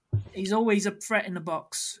he's always a threat in the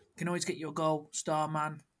box. Can always get you a goal, star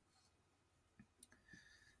man.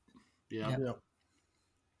 Yeah. Yeah.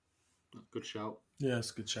 Good shout. Yeah,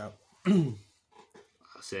 it's a good shout. I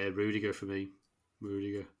say Rudiger for me.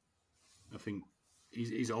 Rudiger. I think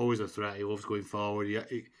he's always a threat. He loves going forward.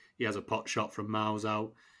 He has a pot shot from miles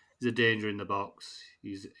out. He's a danger in the box.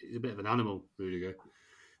 He's a bit of an animal, Rudiger.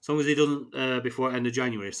 As long as he doesn't, before the end of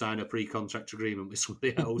January, sign a pre-contract agreement with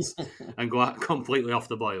somebody else and go out completely off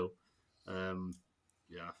the boil. I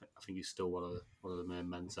think he's still one of the main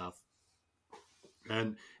men to have.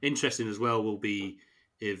 And interesting as well will be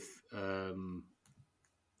if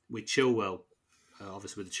with Chilwell,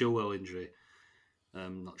 obviously with the Chilwell injury,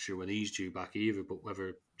 I'm not sure when he's due back either, but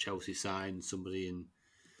whether Chelsea sign somebody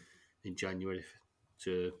in January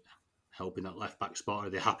to help in that left back spot, are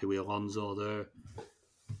they happy with Alonso there?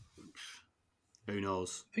 Who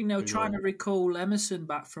knows? I think they were trying to recall Emerson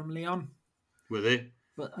back from Lyon. Were they?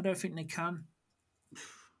 But I don't think they can.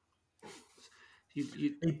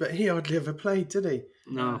 But he hardly ever played, did he?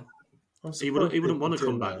 No. He wouldn't want to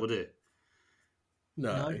come back, would he?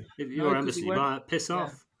 No. If you were Emerson, you might piss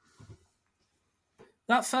off.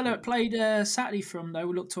 That fella that played Saturday from, though,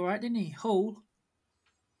 looked all right, didn't he? Hall.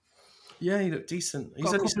 Yeah, he looked decent. He's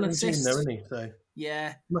Got a only couple of 17 though, assists. isn't he? So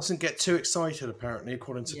Yeah. mustn't get too excited, apparently,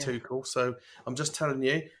 according to Tuchel. So I'm just telling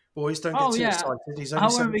you, boys, don't get Oh, too yeah. excited. He's only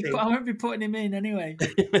 17. I won't be putting him in anyway.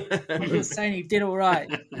 I'm just saying he did all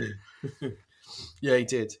right. Yeah, he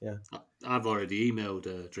did. Yeah. I've already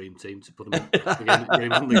emailed Dream Team to put him on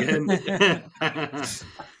the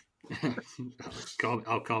game.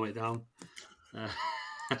 I'll calm it down.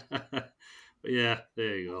 But yeah,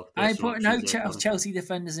 there you go. I ain't putting no Chelsea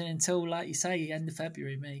defenders in until, like you say, end of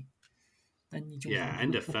February, me. Then you jump on.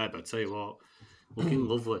 End of Feb, I tell you what. Looking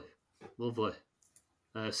lovely. Lovely.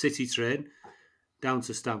 City train down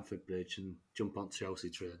to Stamford Bridge and jump on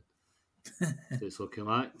Chelsea train. So it's looking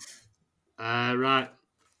like. Right.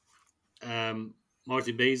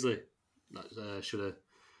 Martin Beasley. That should have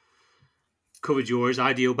covered yours.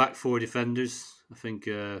 Ideal back four defenders. I think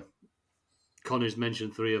Connor's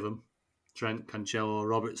mentioned three of them. Trent, Cancelo,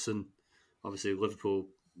 Robertson. Obviously, Liverpool,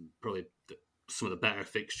 probably some of the better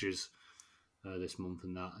fixtures this month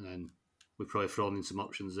and that. And then we've probably thrown in some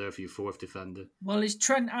options there for your fourth defender. Well, is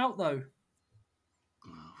Trent out, though?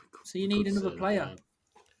 So you need another player.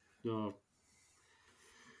 No.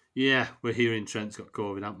 Yeah, we're hearing Trent's got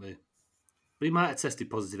COVID, haven't we? But he might have tested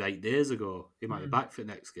positive 8 days ago. He might be back for the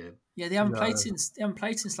next game. Yeah, they haven't played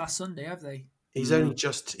since last Sunday, have they? He's only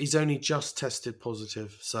just tested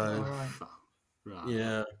positive. So Right.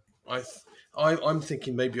 yeah, I'm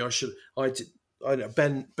thinking maybe I should. I know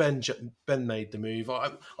Ben made the move.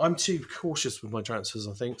 I'm too cautious with my transfers,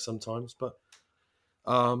 I think sometimes, but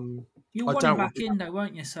you want him back in though,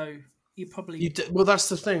 won't you? So you probably well, that's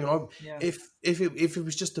the thing. If it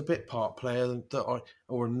was just a bit part player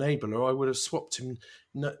or an enabler, I would have swapped him.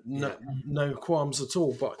 No qualms at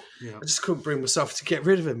all. But I just couldn't bring myself to get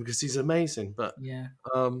rid of him because he's amazing. But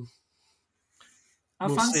I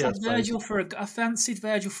fancied Virgil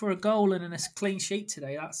for a goal and a clean sheet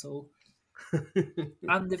today. That's all.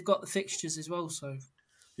 And they've got the fixtures as well. So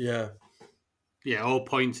yeah, all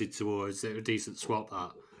pointed towards a decent swap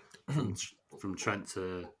that from Trent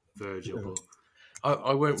to Virgil. Yeah. But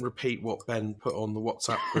I won't repeat what Ben put on the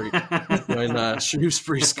WhatsApp group when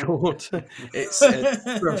Shrewsbury scored. It's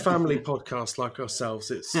for a family podcast like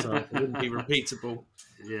ourselves. It wouldn't be repeatable.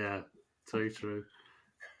 Yeah, totally true.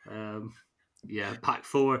 Back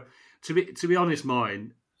four. To be honest,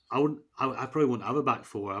 mine. I probably wouldn't have a back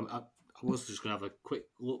four. I was just going to have a quick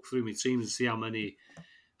look through my teams and see how many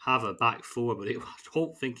have a back four, but I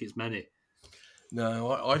don't think it's many.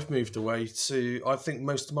 No, I've moved away to. I think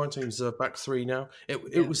most of my teams are back three now.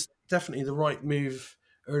 It was definitely the right move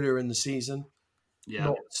earlier in the season.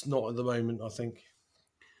 Yeah, not at the moment. I think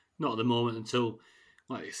not at the moment until,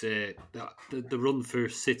 like you say, the run for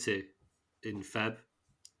City in Feb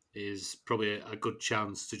is probably a good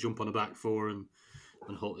chance to jump on a back four and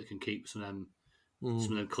hope they can keep some of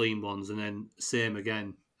them clean ones, and then same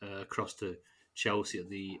again across to Chelsea at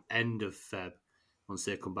the end of Feb once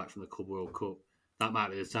they come back from the Club World Cup. That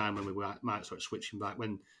might be the time when we might start switching back,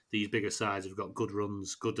 when these bigger sides have got good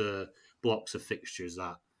runs, good blocks of fixtures,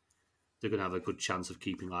 that they're going to have a good chance of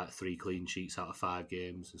keeping like 3 clean sheets out of 5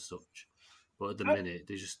 games and such. But at the minute,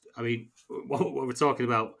 they just, I mean, what we're talking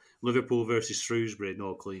about, Liverpool versus Shrewsbury,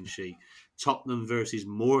 no clean sheet. Tottenham versus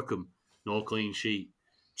Morecambe, no clean sheet.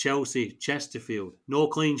 Chelsea, Chesterfield, no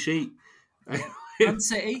clean sheet. Man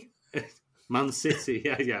City, Man City,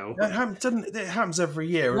 yeah. It happens every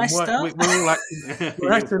year, and Leicester.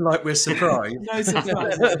 we're acting like we're surprised. No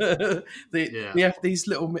surprise.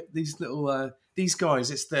 These guys.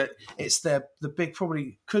 It's the big,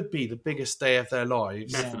 probably could be the biggest day of their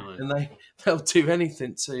lives. Definitely. And they'll do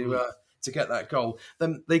anything to get that goal.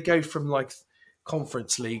 Then they go from like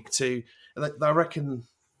Conference League to, I reckon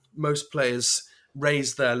most players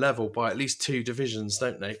raise their level by at least 2 divisions,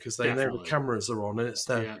 don't they? Because they know the cameras are on and it's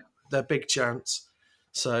their big chance.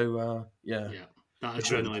 So that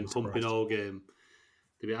adrenaline pumping all game,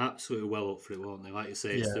 they'd be absolutely well up for it, won't they? Like you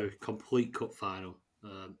say, it's their complete cup final,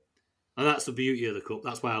 and that's the beauty of the cup.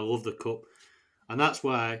 That's why I love the cup, and that's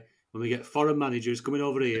why when we get foreign managers coming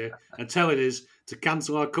over here and telling us to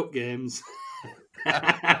cancel our cup games,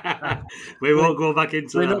 we won't go back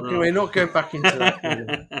into that. We're not going back into that.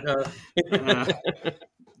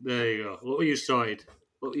 There you go. What were you started,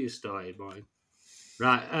 boy?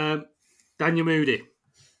 Right, Daniel Moody.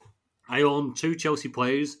 I own 2 Chelsea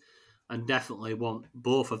players and definitely want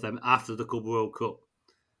both of them after the Club World Cup.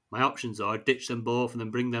 My options are ditch them both and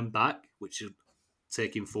then bring them back, which is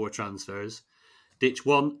taking 4 transfers. Ditch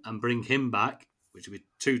one and bring him back, which would be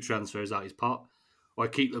 2 transfers out his pot, or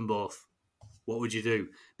keep them both. What would you do?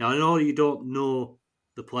 Now, I know you don't know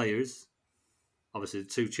the players. Obviously, the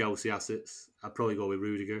 2 Chelsea assets. I'd probably go with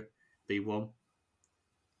Rudiger, B1.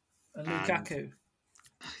 And Lukaku.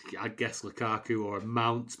 I guess Lukaku or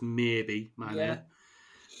Mount, maybe. What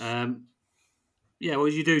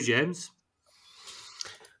would you do, James?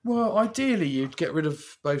 Well, ideally, you'd get rid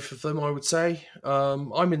of both of them, I would say.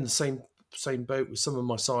 I'm in the same boat with some of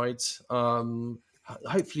my sides.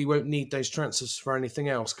 Hopefully, you won't need those transfers for anything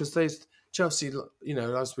else because there's Chelsea,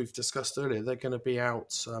 as we've discussed earlier, they're going to be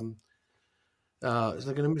out.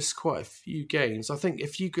 They're going to miss quite a few games. I think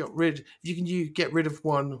if you can get rid of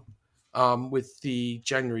one with the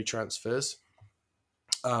January transfers,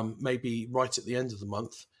 maybe right at the end of the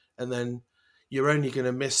month, and then you're only going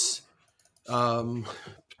to miss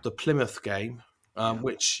the Plymouth game,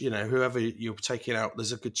 which, whoever you're taking out,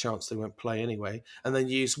 there's a good chance they won't play anyway, and then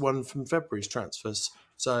use one from February's transfers.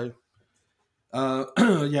 So, I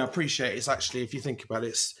appreciate it's actually, if you think about it,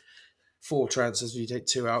 it's 4 transfers, you take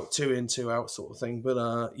 2 out, 2 in, 2 out sort of thing,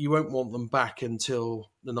 but you won't want them back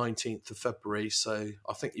until the 19th of February, so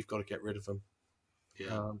I think you've got to get rid of them.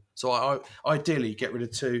 Yeah. So I ideally get rid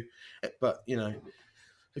of 2, but,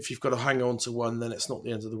 if you've got to hang on to one, then it's not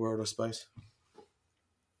the end of the world, I suppose.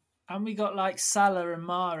 And we got like Salah and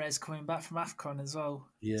Mahrez coming back from AFCON as well.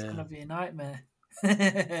 Yeah. It's going to be a nightmare.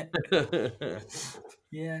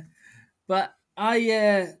 Yeah. But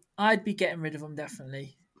I'd be getting rid of them,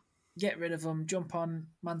 definitely. Get rid of them, jump on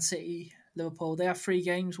Man City, Liverpool. They have 3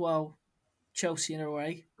 games while Chelsea are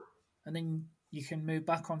away. And then you can move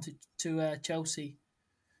back on to Chelsea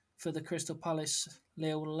for the Crystal Palace,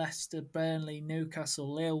 Lille, Leicester, Burnley,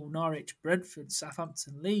 Newcastle, Lille, Norwich, Brentford,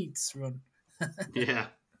 Southampton, Leeds run. Yeah.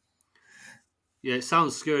 Yeah, it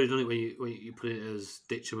sounds scary, doesn't it, when you put it as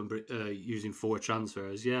ditch them and using 4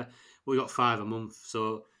 transfers. Yeah, we got 5 a month,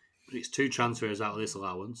 so it's 2 transfers out of this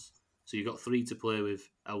allowance. So you've got 3 to play with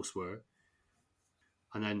elsewhere.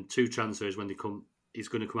 And then 2 transfers when they come, is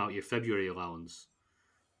going to come out of your February allowance.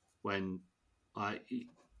 When, like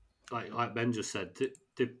Ben just said,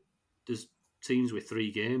 there's teams with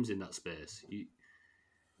 3 games in that space. You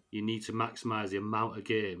need to maximise the amount of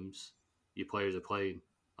games your players are playing.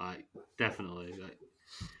 Definitely.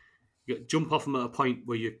 You jump off them at a point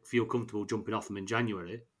where you feel comfortable jumping off them in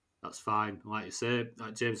January. That's fine. Like you say,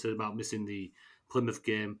 like James said about missing the Plymouth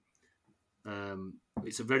game.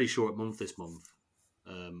 It's a very short month this month.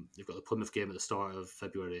 You've got the Plymouth game at the start of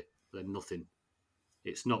February, then nothing.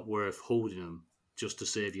 It's not worth holding them just to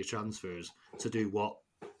save your transfers. To do what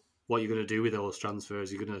you're going to do with those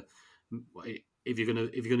transfers? If you're going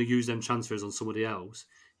to use them transfers on somebody else,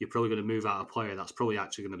 you're probably going to move out a player that's probably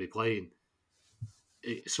actually going to be playing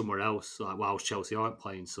somewhere else. Like whilst Chelsea aren't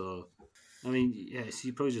playing, so I mean, yes,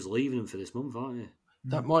 you're probably just leaving them for this month, aren't you?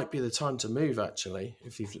 That might be the time to move, actually,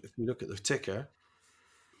 if you look at the ticker.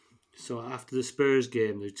 So after the Spurs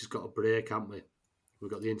game, we've just got a break, haven't we? We've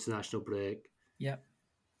got the international break. Yep.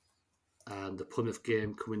 And the Plymouth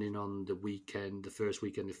game coming in on the weekend, the first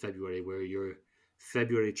weekend of February, where your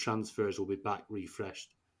February transfers will be back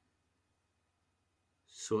refreshed.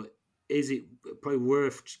 So is it probably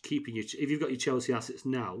worth keeping if you've got your Chelsea assets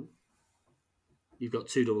now, you've got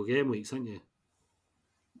 2 double game weeks, haven't you?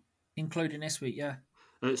 Including this week, yeah.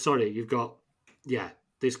 You've got,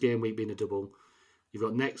 this game week being a double. You've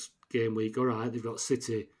got next game week, all right, they've got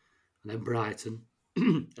City and then Brighton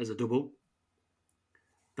as a double.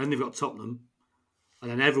 Then they've got Tottenham, and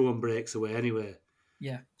then everyone breaks away anyway.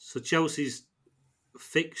 Yeah. So Chelsea's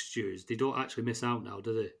fixtures, they don't actually miss out now,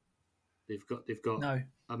 do they? They've got No.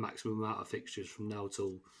 a maximum amount of fixtures from now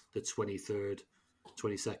till the 23rd,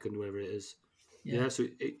 22nd, whatever it is. Yeah, so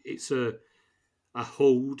it's a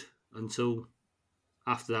hold until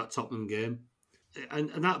after that Tottenham game. And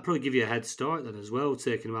that'll probably give you a head start then as well,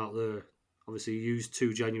 taking them out there. Obviously, you used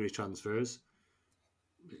 2 January transfers.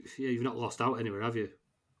 Yeah, you've not lost out anywhere, have you?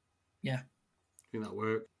 Yeah. I think that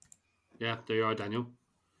worked. Yeah, there you are, Daniel.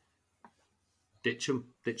 Ditch them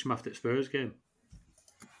after the Spurs game.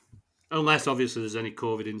 Unless, obviously, there's any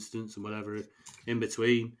COVID incidents and whatever in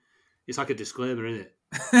between. It's like a disclaimer, isn't it?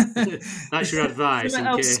 That's your advice Something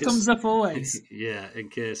in else case comes up always. Yeah, in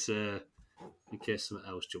case something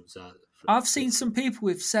else jumps out. I've seen some people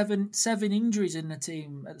with seven injuries in the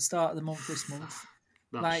team at the start of the month this month.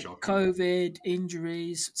 That's like shocking. COVID,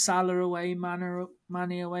 injuries, Salah away, Mane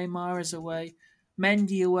away, Mahrez away,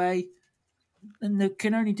 Mendy away. And they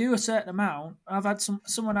can only do a certain amount. I've had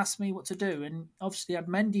someone ask me what to do, and obviously I had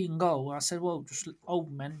Mendy in goal. I said, well, just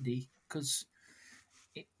hold Mendy, because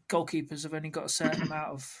goalkeepers have only got a certain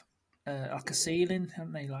amount of, like a ceiling,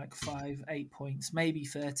 haven't they? Like 5, 8 points, maybe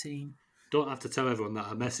 13. Don't have to tell everyone that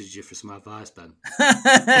I messaged you for some advice, Ben.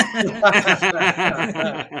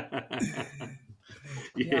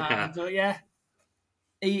 But yeah,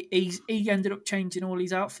 he ended up changing all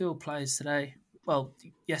his outfield players today. Well,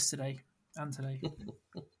 yesterday and today.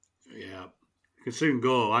 Yeah, you can soon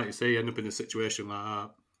go, like you say, end up in a situation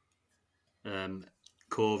like that.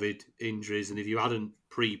 COVID, injuries, and if you hadn't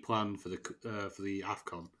pre-planned for the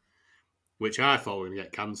AFCON, which I thought were going to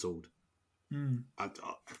get cancelled,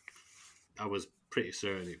 I was pretty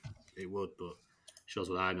certain it would, but shows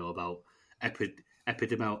what I know about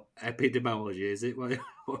epidemiology, is it?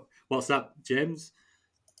 What's that, James?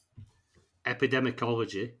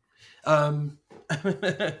 Epidemiology.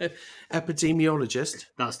 Epidemiologist.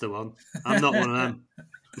 That's the one. I'm not one of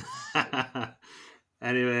them.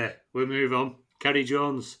 Anyway, we'll move on. Kerry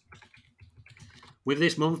Jones. With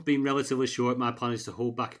this month being relatively short, my plan is to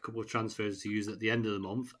hold back a couple of transfers to use at the end of the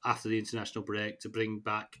month after the international break to bring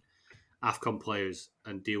back AFCON players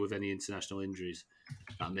and deal with any international injuries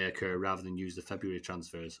that may occur rather than use the February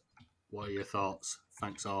transfers. What are your thoughts?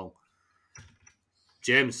 Thanks all.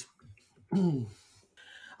 James.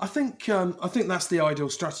 I think that's the ideal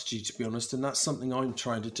strategy, to be honest, and that's something I'm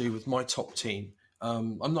trying to do with my top team.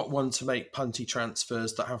 I'm not one to make punty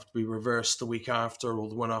transfers that have to be reversed the week after or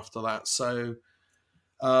the one after that. So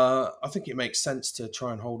I think it makes sense to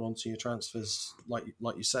try and hold on to your transfers, like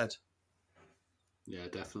you said. Yeah,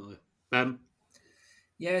 definitely. Ben?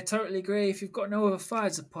 Yeah, totally agree. If you've got no other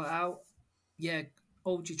fires to put out, yeah,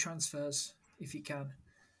 hold your transfers if you can.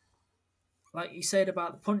 Like you said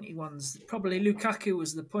about the punty ones, probably Lukaku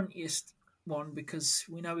was the puntiest one because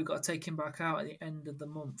we know we've got to take him back out at the end of the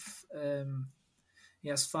month. He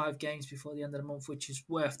has 5 games before the end of the month, which is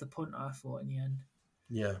worth the punt, I thought, in the end.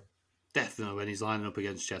 Yeah. Definitely when he's lining up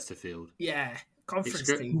against Chesterfield. Yeah,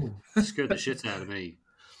 conference team. Scared the shit out of me.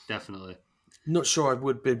 Definitely. Not sure I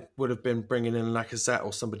would have been bringing in Lacazette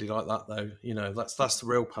or somebody like that, though. You know, that's the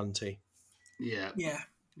real punty. Yeah. Yeah.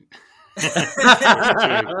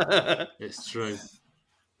 It's true.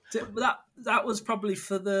 That was probably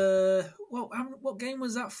for the... what game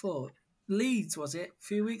was that for? Leeds, was it? A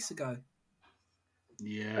few weeks ago.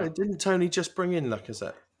 Yeah. Didn't Tony just bring in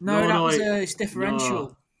Lacazette? No, it's differential.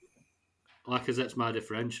 No. Lacazette's my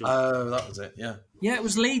differential. Oh, that was it, yeah. Yeah, it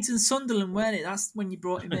was Leeds and Sunderland, weren't it? That's when you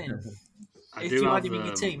brought him in. If you had him in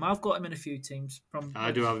your team. I've got him in a few teams.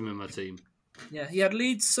 I do have him in my team. Yeah, he had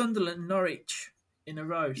Leeds, Sunderland, and Norwich in a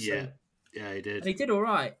row. So. Yeah, he did. And he did all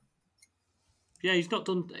right. Yeah, he's not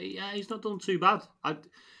done. Yeah, he's not done too bad.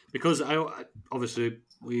 Because obviously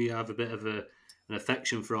we have a bit of an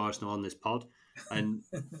affection for Arsenal on this pod, and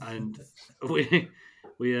I've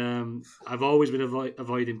always been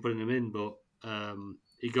avoiding putting him in, but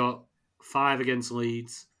he got 5 against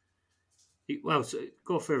Leeds.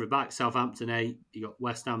 Go further back, Southampton 8, he got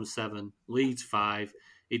West Ham 7, Leeds 5.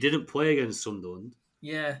 He didn't play against Sunderland.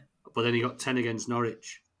 Yeah. But then he got 10 against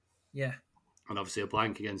Norwich. Yeah. And obviously a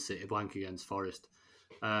blank against City, a blank against Forest.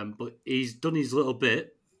 But he's done his little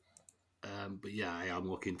bit. But yeah, I am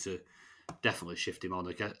looking to definitely shift him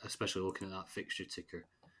on, especially looking at that fixture ticker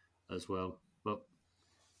as well. But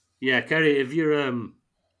yeah, Kerry, if you're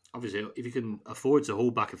obviously if you can afford to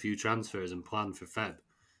hold back a few transfers and plan for Feb,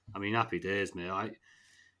 I mean, happy days, mate.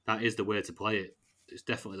 That is the way to play it. It's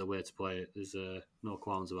definitely the way to play it. There's no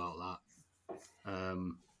qualms about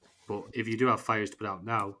that. But if you do have fires to put out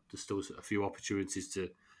now, there's still a few opportunities to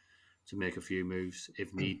make a few moves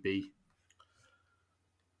if need be.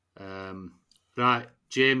 Right,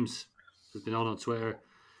 James has been on Twitter.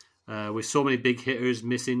 With so many big hitters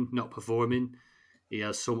missing, not performing, he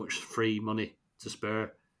has so much free money to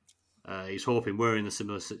spare. He's hoping we're in a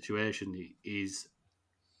similar situation. He's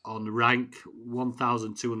on rank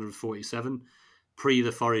 1,247 pre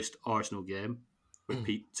the Forest Arsenal game with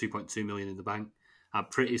 2.2 million in the bank. I'm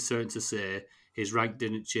pretty certain to say his rank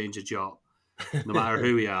didn't change a jot, no matter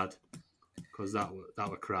who he had, because that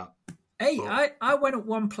were crap. Hey, I went up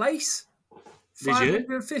one place. Did you?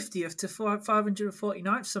 550th to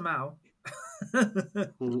 549th somehow.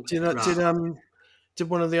 Did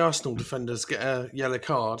one of the Arsenal defenders get a yellow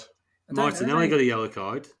card? Martinelli got a yellow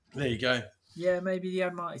card. There you go. Yeah, maybe he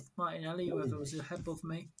had Martinelli, whoever was ahead above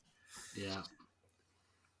me.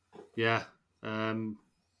 Yeah.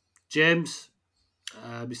 James,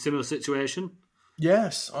 similar situation?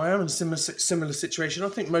 Yes, I am in a similar situation. I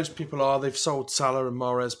think most people are. They've sold Salah and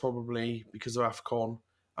Mahrez probably because of AFCON.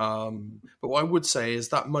 But what I would say is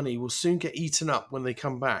that money will soon get eaten up when they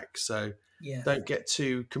come back. So don't get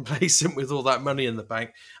too complacent with all that money in the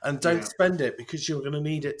bank. And don't spend it because you're going to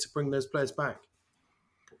need it to bring those players back.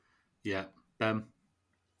 Yeah.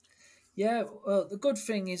 Yeah, well, the good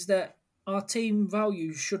thing is that our team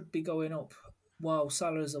value should be going up while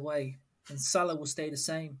Salah is away. And Salah will stay the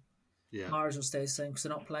same. Yeah. Mahrez will stay the same because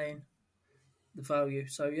they're not playing the value.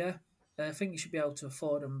 So, yeah, I think you should be able to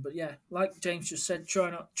afford them. But, yeah, like James just said,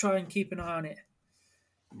 try and keep an eye on it.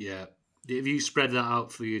 Yeah. If you spread that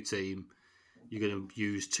out for your team, you're going to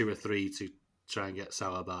use 2 or 3 to try and get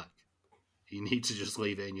Salah back. You need to just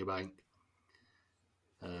leave it in your bank.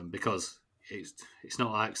 Because it's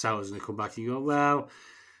not like Salah's going to come back and you go, well,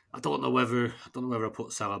 I don't know whether I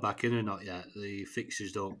put Salah back in or not yet. The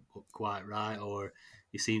fixtures don't look quite right, or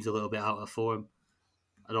he seems a little bit out of form.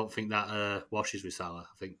 I don't think that washes with Salah.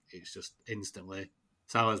 I think it's just instantly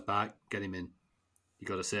Salah's back, get him in. You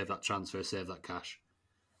got to save that transfer, save that cash.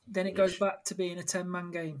 Then it goes back to being a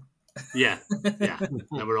 10-man game. Yeah. And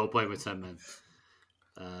we're all playing with 10 men.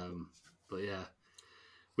 But yeah,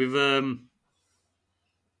 we've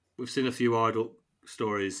seen a few idle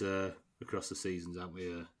stories across the seasons, haven't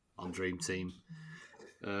we? On Dream Team,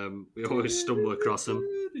 we always stumble across them.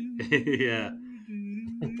 Yeah,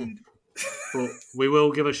 but we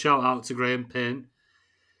will give a shout out to Graham Payne,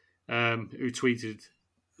 who tweeted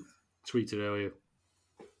earlier.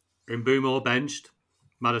 Mbeumo benched,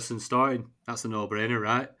 Maddison starting. That's a no-brainer,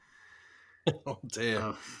 right? Oh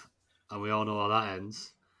dear! And we all know how that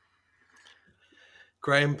ends.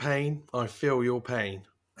 Graham Payne, I feel your pain.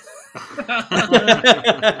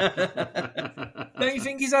 Don't you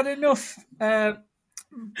think he's had enough?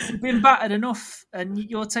 Been battered enough, and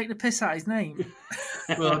you'll take the piss out of his name.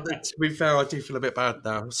 Well, to be fair, I do feel a bit bad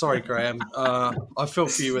now. Sorry, Graham. I feel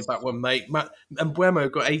for you with that one, mate. And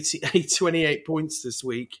Mbeumo got 28 points this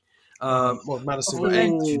week. Maddison got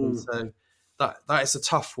 8, so that is a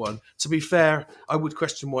tough one. To be fair, I would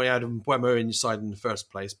question why you had Mbeumo in your side in the first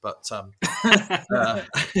place, but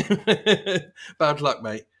bad luck,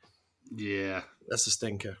 mate. Yeah, that's a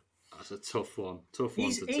stinker. That's a tough one.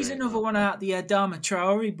 He's another one out the Adama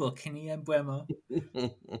Traore book in the Mbeumo.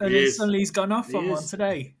 And then suddenly he's gone off on one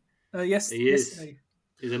today. Yesterday.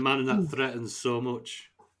 He's a man that threatens so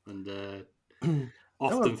much and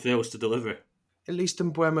often fails to deliver. At least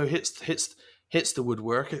Mbeumo hits the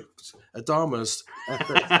woodwork. Adama's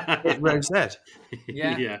hit Rose head.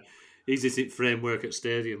 Yeah. He's his framework at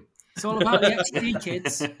stadium. It's all about the XG,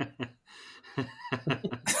 kids.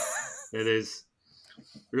 It is.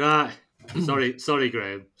 Right. Sorry,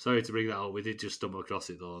 Graham. Sorry to bring that up. We did just stumble across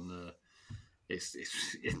it though, and it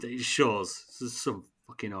shows there's some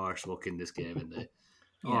fucking harsh luck in this game, isn't there?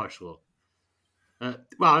 Harsh luck.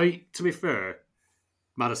 To be fair,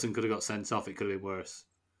 Maddison could have got sent off. It could have been worse.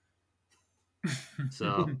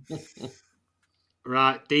 So,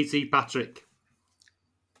 right, DT Patrick.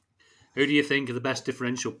 Who do you think are the best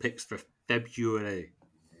differential picks for February?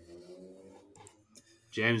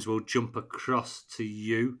 James, will jump across to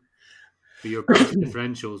you for your best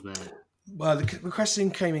differentials, mate. Well, the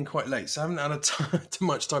question came in quite late, so I haven't had too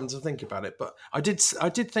much time to think about it. But I did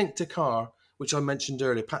think Dakar, which I mentioned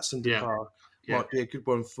earlier, Patson Dakar might be a good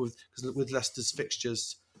one because with Leicester's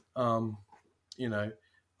fixtures, good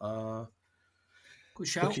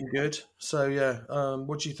shout. Looking good. So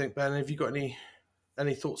what do you think, Ben? Have you got any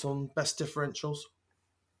thoughts on best differentials?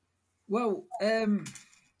 Well,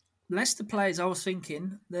 Leicester players, I was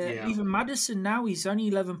thinking that even Maddison now he's only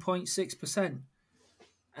 11.6%,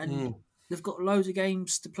 and they've got loads of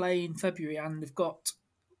games to play in February, and they've got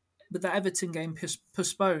with the Everton game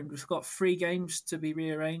postponed. We've got 3 games to be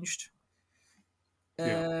rearranged.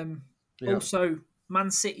 Also, Man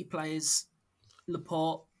City players,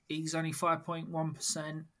 Laporte, he's only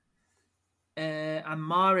 5.1%. And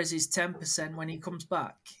Mahrez is 10% when he comes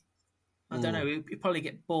back. I don't know. He'll probably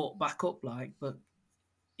get bought back up, but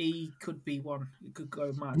he could be one. He could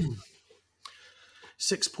go mad.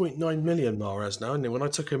 6.9 million Mahrez now, and when I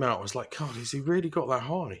took him out, I was like, God, has he really got that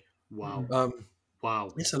high? Wow.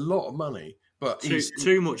 Wow. It's a lot of money, but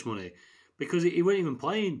too much money because he wasn't even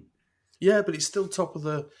playing. Yeah, but he's still top of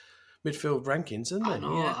the midfield rankings, isn't he?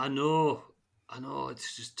 I know.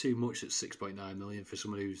 It's just too much at 6.9 million for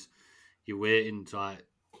someone who's you're waiting to like.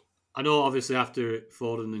 I know, obviously, after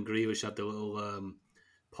Foden and Grealish had the little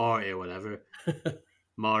party or whatever,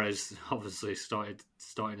 Mahrez obviously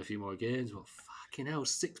starting a few more games. But fucking hell,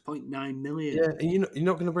 6.9 million. Yeah, and you're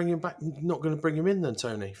not going to bring him back. Not going to bring him in then,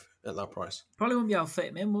 Tony, at that price. Probably won't be able to fit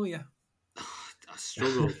him in, will you?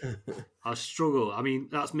 I struggle. I mean,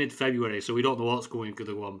 that's mid-February, so we don't know what's going to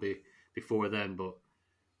go on before then. But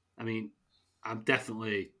I mean, I'm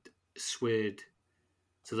definitely swayed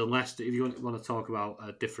to the Leicester. If you want to talk about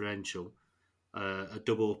a differential, a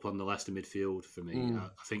double up on the Leicester midfield for me. I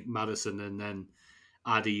think Maddison and then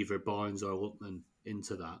add either Barnes or Lookman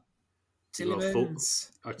into that.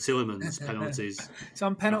 Tillemans penalties. It's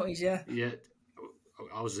on penalties, yeah. Yeah.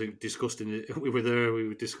 I was discussing it. We were there. We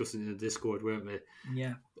were discussing it in the Discord, weren't we?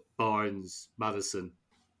 Yeah. Barnes, Maddison,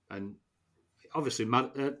 and obviously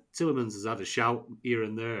Tillemans has had a shout here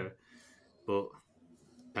and there, but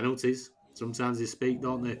penalties sometimes they speak,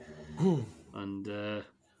 don't they? And a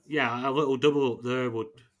little double up there would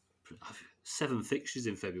have 7 fixtures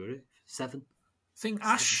in February. 7. I think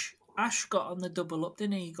Ash got on the double up,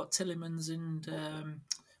 didn't he? He got Tillemans and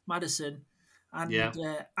Maddison,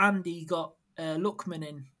 and he got Lookman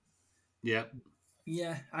in. Yeah.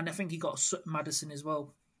 Yeah, and I think he got Maddison as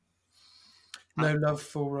well. No love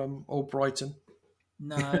for old Brighton.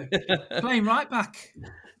 No. Playing right back.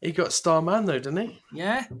 He got star man though, didn't he?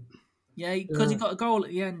 Yeah. Yeah, because he got a goal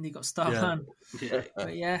at the end. He got star man. Yeah.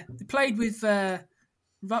 But yeah, they played with Albrighton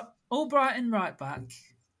right back.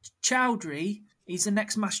 Chowdhury, he's the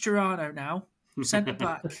next Mascherano now. Centre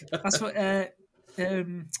back. That's what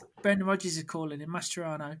Brendan Rodgers is calling him,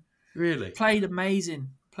 Mascherano. Really? Played amazing.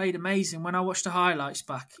 When I watched the highlights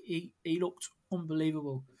back, he looked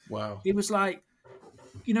unbelievable. Wow. He was like,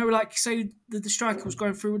 say the striker was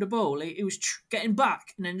going through with the ball. He was getting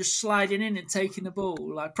back and then just sliding in and taking the ball,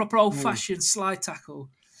 like proper old-fashioned slide tackle.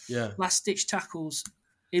 Yeah. Last-ditch tackles.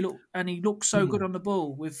 He looked so good on the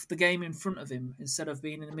ball with the game in front of him instead of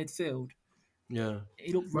being in the midfield. Yeah.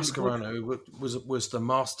 He looked really Mascherano was the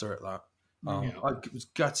master at that. I was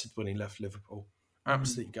gutted when he left Liverpool.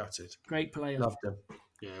 Absolutely gutted. Great player. Loved him.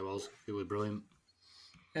 Yeah, it was. He was brilliant.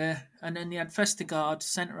 And then they had Vestergaard,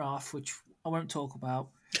 centre-half, which I won't talk about.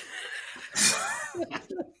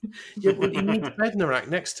 Yeah, but he needs Bednarak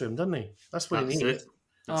next to him, doesn't he? That's what he needs.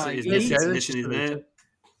 His mission is there.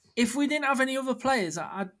 If we didn't have any other players,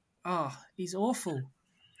 he's awful.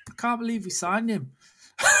 I can't believe we signed him.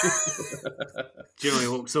 Do you know he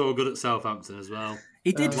looked so good at Southampton as well?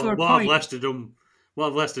 He did for a what point. What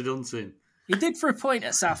have Leicester done to him? He did for a point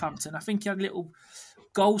at Southampton. I think he had a little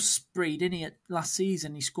goal spree, didn't he, last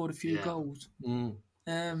season? He scored a few goals. And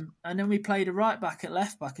then we played a right back at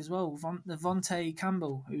left back as well, Vontae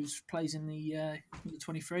Campbell, who plays in the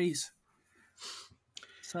 23s.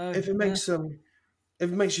 So if it makes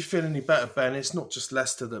you feel any better, Ben, it's not just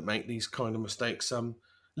Leicester that make these kind of mistakes.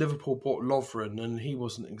 Liverpool bought Lovren, and he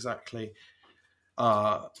wasn't exactly.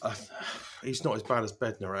 He's not as bad as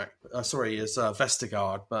Bednarak. As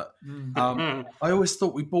Vestergaard, but I always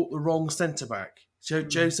thought we bought the wrong centre back.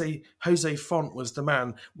 Jose Font was the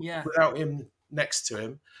man without him next to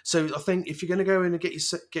him. So I think if you're going to go in and get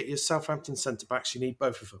your Southampton centre backs, you need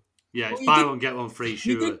both of them. Yeah, it's buy one get one free.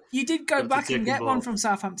 Sure, you did go back and get one from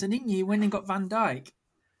Southampton, didn't you? When you got Van Dijk.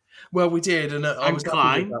 Well, we did, and I was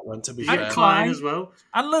happy with that one. To be fair, Klein as well,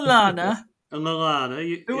 and Lallana.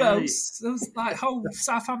 Who else? There was like whole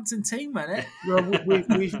Southampton team, wasn't it? Well,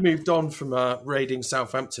 we've moved on from raiding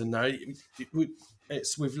Southampton now.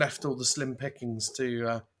 We've left all the slim pickings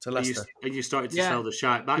to Leicester. And you started to sell the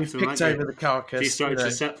shite back We've to them. picked over the carcass. So you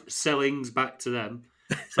started to sell Ings back to them.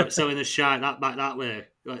 Start selling the shite back that way.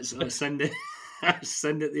 Let's send it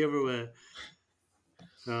the other way.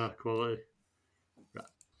 Quality. Right.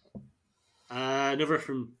 Another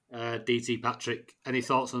from DT Patrick. Any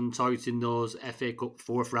thoughts on targeting those FA Cup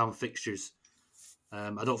 4th round fixtures?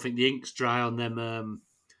 I don't think the ink's dry on them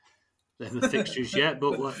fixtures yet,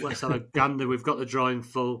 but let's have a gander. We've got the drawing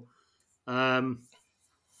full.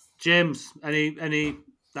 James, any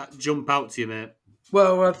that jump out to you, mate?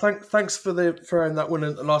 Well, thanks for throwing that one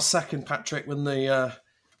in the last second, Patrick. When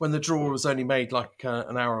the draw was only made like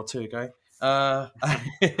an hour or two ago. Uh,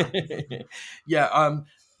 yeah,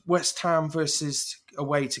 West Ham versus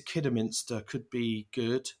away to Kidderminster could be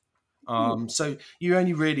good. So you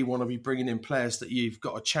only really want to be bringing in players that you've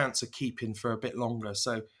got a chance of keeping for a bit longer.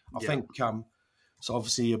 So I think so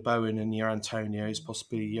obviously your Bowen and your Antonios,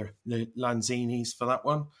 possibly your Lanzinis for that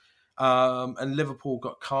one. And Liverpool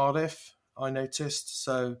got Cardiff, I noticed.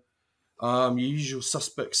 So your usual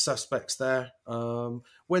suspects there.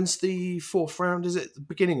 When's the fourth round? Is it the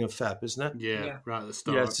beginning of Feb, isn't it? Yeah, right at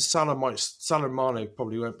the Yeah, start. so Salah Mane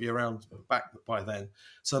probably won't be around back by then.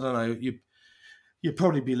 So I don't know. You'd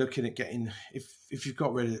probably be looking at getting if you've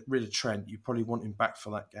got rid of Trent, you probably want him back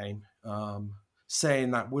for that game.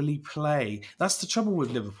 Saying that, will he play? That's the trouble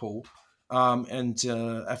with Liverpool and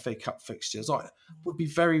FA Cup fixtures. I would be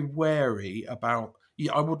very wary about.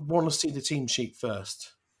 I would want to see the team sheet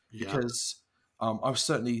first because I've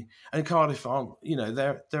certainly and Cardiff aren't.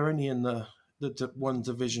 They're only in the one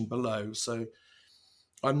division below, so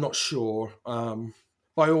I'm not sure.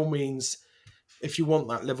 By all means, if you want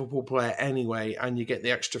that Liverpool player anyway, and you get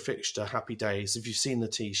the extra fixture, happy days. If you've seen the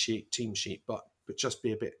team sheet, but just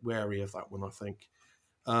be a bit wary of that one, I think.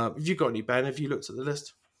 Have you got any, Ben? Have you looked at the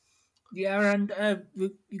list? Yeah, and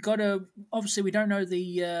you got to obviously we don't know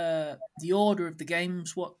the order of the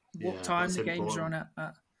games, what time the games are on at.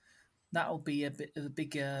 That'll be a bit of a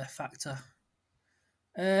big factor.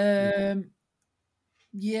 Yeah,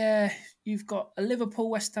 you've got a Liverpool,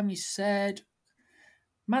 West Ham. You said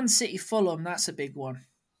Man City, Fulham. That's a big one.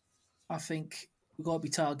 I think we've got to be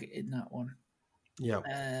targeting that one. Yeah,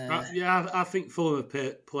 I think Fulham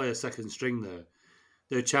play a second string there.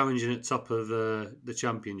 They're challenging at top of the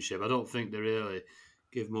Championship. I don't think they really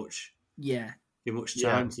give much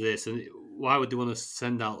time to this. And why would they want to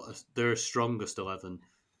send out their strongest 11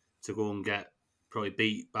 to go and get probably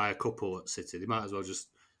beat by a couple at City? They might as well just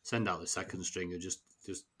send out the second string and just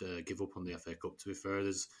give up on the FA Cup. To be fair,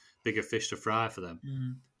 there's bigger fish to fry for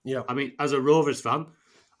them. Yeah, I mean, as a Rovers fan,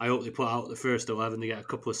 I hope they put out the first 11. They get a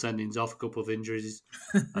couple of sendings off, a couple of injuries,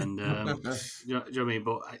 and you know what I mean.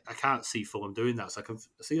 But I can't see Fulham doing that. So I can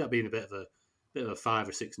see that being a bit of a 5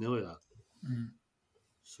 or 6-0 that.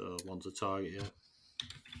 So one's a target, yeah.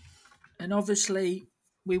 And obviously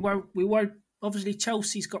we won't. Obviously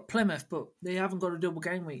Chelsea's got Plymouth, but they haven't got a double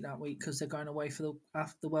game week that week because they're going away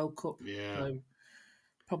after the World Cup. Yeah, so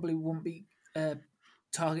probably won't be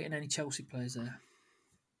targeting any Chelsea players there.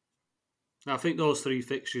 I think those three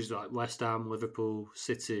fixtures, like West Ham, Liverpool,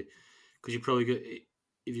 City, because you're probably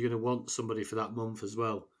if you're going to want somebody for that month as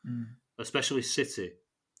well, especially City,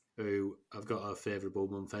 who have got a favourable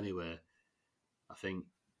month anyway. I think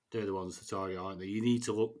they're the ones to target, aren't they? You need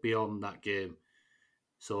to look beyond that game.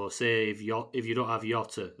 So, say if you don't have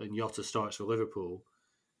Jota and Jota starts for Liverpool,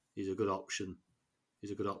 he's a good option. He's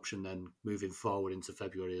a good option then moving forward into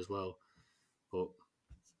February as well. But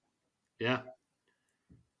yeah.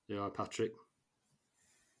 They are, Patrick.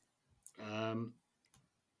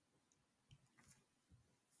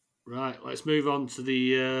 Right, let's move on to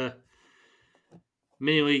the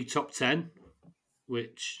mini league top 10,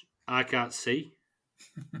 which I can't see.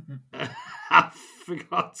 I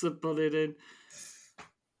forgot to put it in.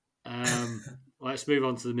 Let's move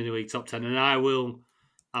on to the mini league top 10, and I'll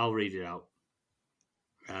read it out.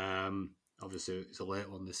 Obviously, it's a late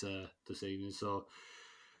one this evening, so.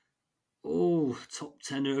 Oh, top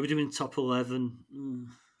 10. Are we doing top 11?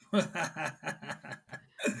 I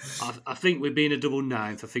think we're being a double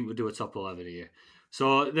ninth. I think we'll do a top 11 here.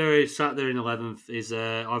 So there is, sat there in 11th is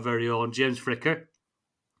our very own James Fricker.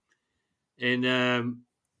 In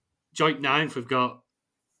joint ninth, we've got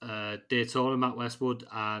Daytona, Matt Westwood,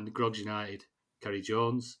 and Grogs United, Kerry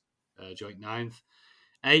Jones, joint ninth.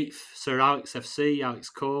 8th, Sir Alex FC,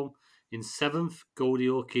 Alex Cole. In 7th, Goldie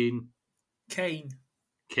O'Kane. Kane,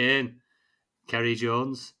 Kerry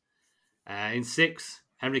Jones. In 6th,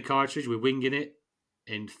 Henry Cartridge with Winging It.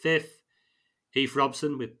 In 5th, Heath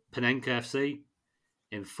Robson with Panenka FC.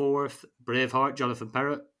 In 4th, Braveheart, Jonathan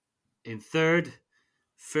Perrott. In 3rd,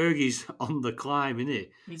 Fergie's on the climb, isn't he?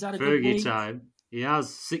 he's had a Fergie good week. time. He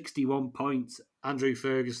has 61 points. Andrew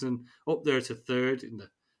Ferguson up there to 3rd in the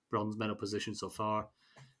bronze medal position so far.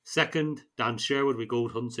 2nd, Dan Sherwood with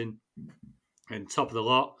Gold Hunting. And top of the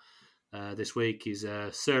lot this week is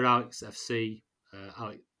Sir Alex FC.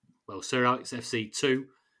 Sir Alex FC 2.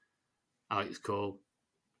 Alex Cole.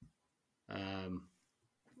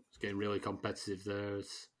 It's getting really competitive there.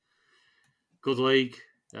 It's good league.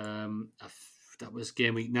 That was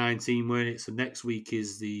game week 19, weren't it? So next week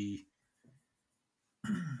is the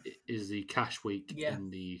cash week in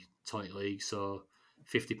the Tonic League. So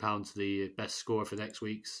 £50 to the best score for next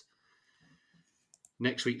week's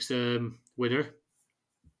winner.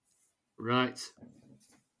 Right.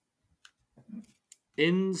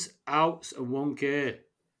 Ins, outs, and 1K.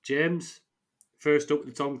 James, first up,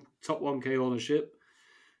 the top 1K ownership.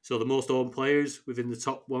 So the most owned players within the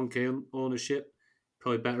top 1K ownership,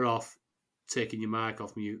 probably better off taking your mic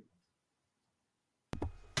off mute.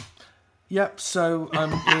 Yep, so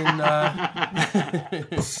in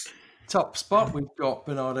top spot, we've got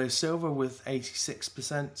Bernardo Silva with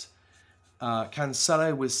 86%,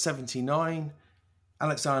 Cancelo with 79%,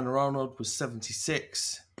 Alexander-Arnold with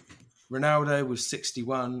 76%, Ronaldo with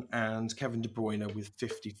 61%, and Kevin De Bruyne with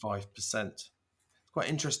 55%. It's quite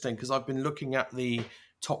interesting because I've been looking at the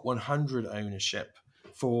top 100 ownership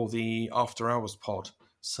for the After Hours pod.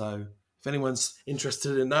 So if anyone's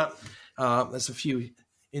interested in that, there's a few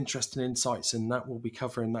interesting insights in that. We'll be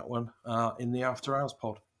covering that one in the After Hours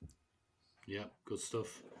pod. Yeah, good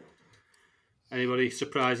stuff. Anybody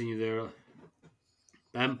surprising you there?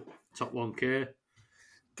 Ben, top 1K.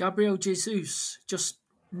 Gabriel Jesus just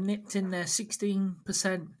nipped in there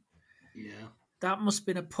 16%. Yeah. That must have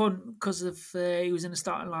been a punt because of he was in the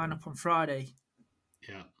starting lineup on Friday.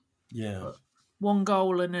 Yeah. Yeah. One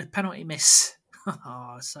goal and a penalty miss.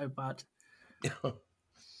 Oh, so bad. I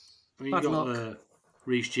mean, Bad you got luck.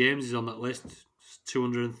 Reece James is on that list.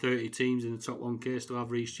 230 teams in the top 1K still have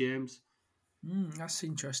Reece James. That's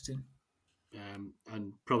interesting.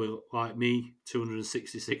 And probably like me,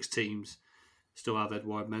 266 teams still have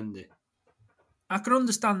Edouard Mendy. I can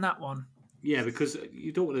understand that one. Yeah, because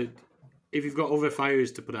you don't want to. If you've got other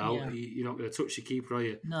fires to put out, Yeah. you're not going to touch your keeper, are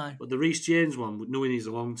you? No. But the Reece James one, knowing he's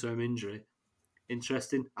a long-term injury,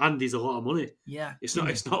 interesting, and he's a lot of money. Yeah. It's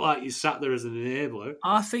not like he's sat there as an enabler.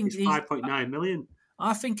 I think It's 5.9 million.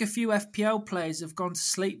 I think a few FPL players have gone to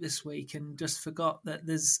sleep this week and just forgot that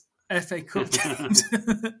there's FA Cup games.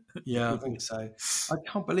 Yeah, I think so. I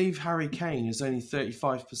can't believe Harry Kane is only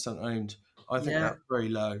 35% owned. I think that's very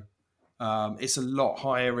low. It's a lot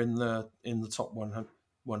higher in the top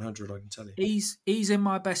 100, I can tell you. He's in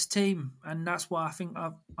my best team, and that's why I think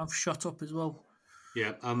I've shot up as well.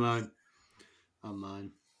 Yeah, I'm mine. I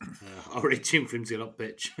already tuned for him to get up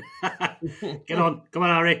pitch. Get on. Come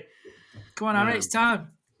on, Harry. Come on, Harry, it's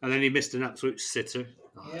time. And then he missed an absolute sitter.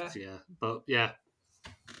 Yeah. But yeah,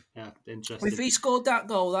 interesting. If he scored that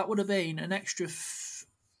goal, that would have been an extra,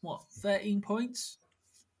 13 points?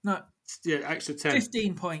 No. Yeah, extra 10.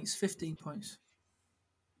 15 points. 15 points.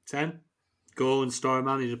 10? Goal and star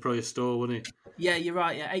man, he'd probably stole, wouldn't he? Yeah, you're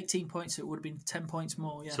right. Yeah, 18 points, it would have been 10 points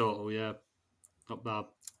more. Yeah. Total, yeah. Not bad.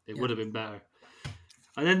 It would have been better.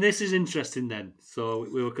 And then this is interesting then. So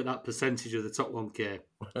we look at that percentage of the top 1K.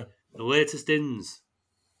 The latest ins.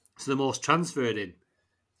 So the most transferred in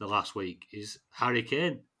the last week is Harry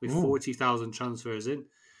Kane with 40,000 transfers in.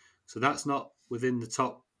 So that's not within the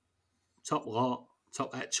top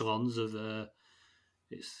echelons of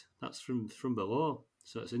that's from below.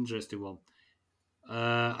 So it's an interesting one.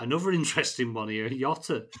 Another interesting one here,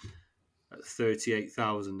 Jota at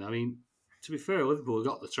 38,000. I mean, to be fair, Liverpool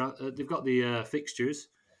got they've got the fixtures,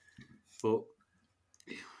 but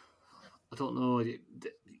I don't know.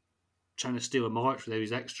 Trying to steal a march with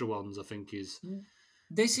those extra ones, I think is.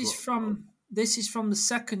 This is from the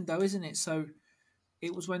second though, isn't it? So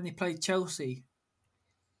it was when they played Chelsea.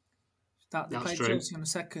 They played true. Chelsea on the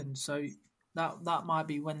second, so that might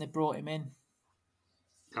be when they brought him in.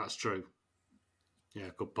 That's true. Yeah,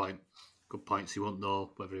 good point. Good points. You won't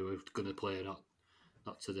know whether he was going to play or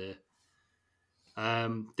not today.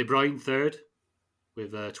 De Bruyne third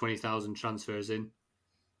with 20,000 transfers in.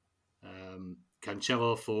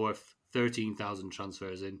 Cancelo fourth, 13,000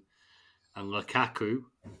 transfers in. And Lukaku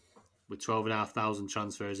with 12,500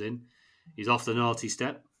 transfers in. He's off the naughty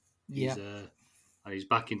step. Yeah. And he's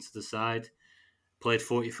back into the side. Played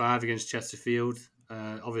 45 against Chesterfield.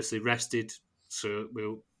 Obviously rested, so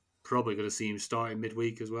we're probably going to see him starting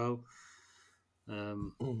midweek as well.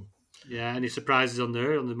 Yeah, any surprises on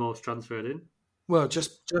the most transferred in? Well,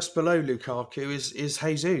 just below Lukaku is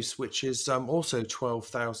Jesus, which is also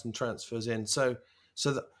 12,000 transfers in. So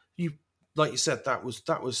that you, like you said, that was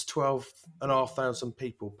 12,500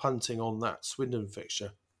 people punting on that Swindon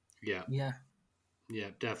fixture. Yeah,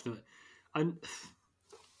 definitely. And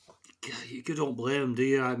you don't blame them, do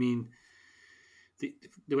you? I mean,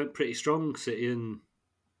 they went pretty strong, City, and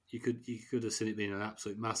you could have seen it being an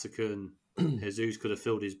absolute massacre. And Jesus could have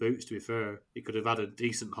filled his boots. To be fair, he could have had a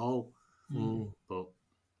decent haul, but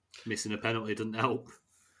missing a penalty didn't help.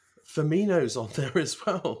 Firmino's on there as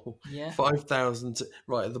well. Yeah, 5,000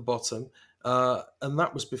 right at the bottom, and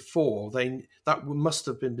that was before they. That must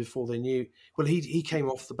have been before they knew. Well, he came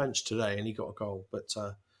off the bench today and he got a goal, but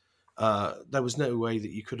There was no way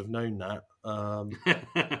that you could have known that.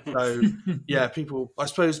 So yeah, people. I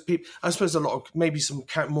suppose a lot of maybe some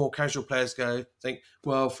more casual players think,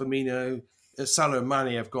 well, Firmino, Salah and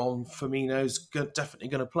Mane have gone. Firmino's definitely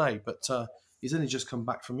going to play, but he's only just come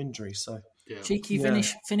back from injury. So Yeah. Cheeky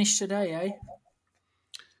finish today, eh?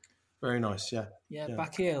 very nice. Yeah. Yeah,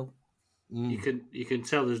 back heel. You can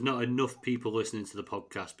tell there's not enough people listening to the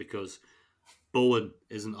podcast because Bowen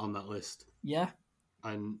isn't on that list. Yeah.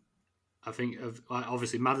 And I think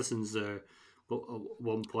obviously Maddison's there, but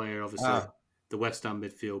one player, obviously the West Ham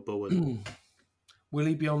midfield, Bowen. Will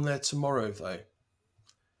he be on there tomorrow though?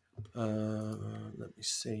 Let me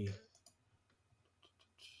see.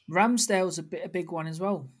 Ramsdale's a big one as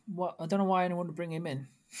well. I don't know why anyone would bring him in.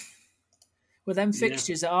 With them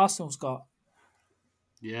fixtures that Arsenal's got.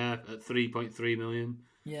 Yeah, at 3.3 million.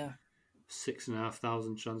 Yeah.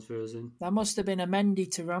 6,500 transfers in. That must have been a Mendy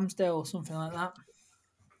to Ramsdale or something like that.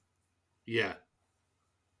 Yeah.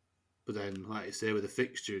 But then, like you say, with the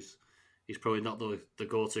fixtures, he's probably not the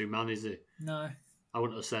go-to man, is he? No. I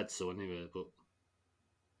wouldn't have said so anyway, but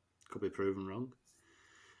could be proven wrong.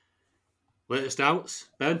 Latest outs,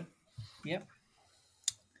 Ben? Yep.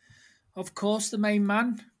 Of course, the main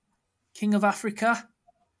man, King of Africa,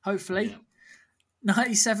 hopefully. Yeah.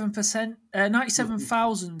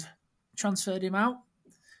 97,000 transferred him out.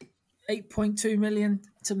 8.2 million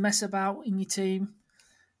to mess about in your team.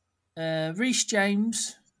 Reece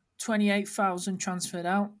James, 28,000 transferred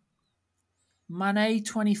out. Mane,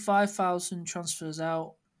 25,000 transfers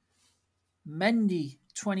out. Mendy,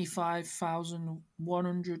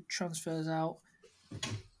 25,100 transfers out.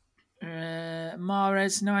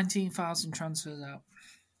 Mahrez, 19,000 transfers out.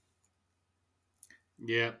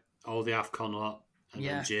 Yeah, all the AFCON lot. And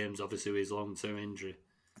then James, obviously, with his long-term injury.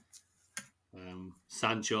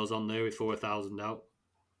 Sancho's on there with 4,000 out.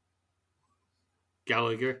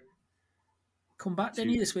 Gallagher. Come back,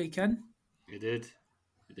 didn't he, this weekend? He did.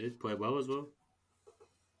 Played well as well.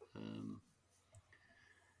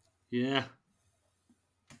 Yeah,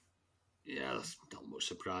 that's not much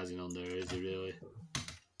surprising on there, is it really?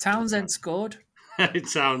 Townsend scored.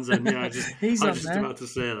 Townsend, yeah. He's I was just about to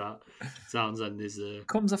say that. Townsend is...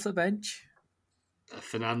 comes off the bench.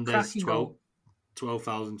 Fernandes,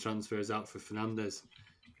 12,000 transfers out for Fernandes.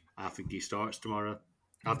 I think he starts tomorrow.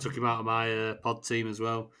 I've took him out of my pod team as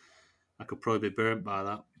well. I could probably be burnt by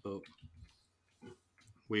that, but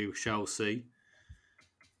we shall see.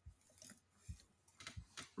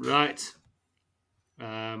 Right.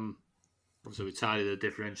 So we tidied the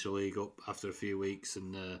differential league up after a few weeks,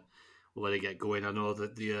 and we'll let it get going. I know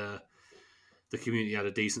that the community had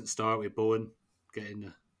a decent start with Bowen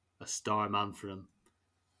getting a star man for him.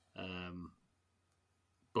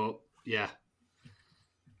 But yeah,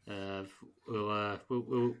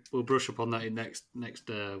 we'll brush up on that in next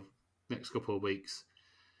couple of weeks.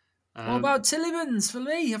 What about Tillemans for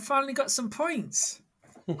me? I finally got some points.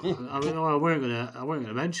 I weren't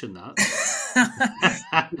gonna mention that.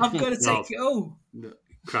 I've got to take it all.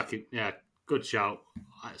 Cracking, yeah, good shout.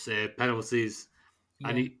 I'd say penalties,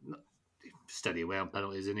 and he steady away on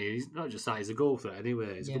penalties, and he's not just that; he's a goal threat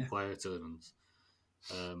anyway. He's a good player, Tillemans.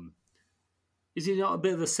 Is he not a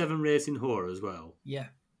bit of a 7 rating whore as well? Yeah.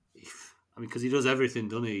 I mean, because he does everything,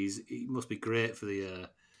 doesn't he? He must be great for the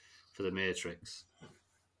Matrix.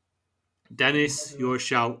 Dennis, your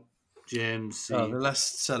shout, James. The less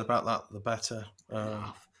said about that, the better.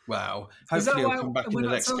 Wow. Hopefully he'll come back in the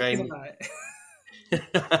next game.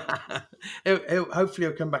 Hopefully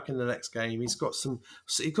he'll come back in the next game. He's got some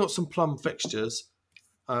plum fixtures.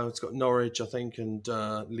 It's got Norwich, I think, and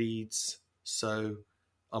Leeds. So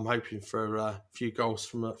I'm hoping for a few goals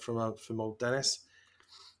from old Dennis.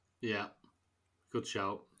 Yeah, good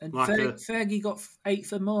shout. And Fergie got 8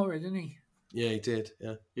 for Mora, didn't he? Yeah, he did.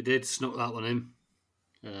 Yeah, he did. Snuck that one in.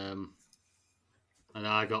 And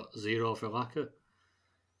I got 0 for Laka.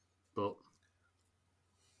 But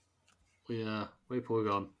we're probably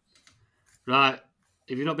gone. Right.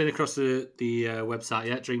 If you've not been across the website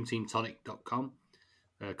yet, dreamteamtonic.com.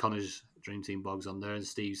 Connor's Dream Team blog's on there, and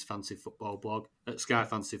Steve's Fancy Football blog, Sky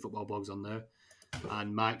Fancy Football blog's on there,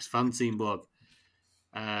 and Mike's Fan Team blog.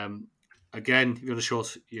 Again, if you want to show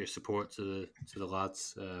your support to the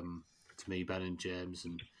lads, to me, Ben and James,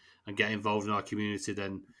 and get involved in our community,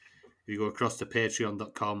 then if you go across to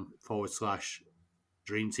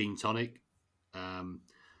patreon.com/Dream Team Tonic,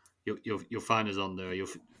 you'll find us on there.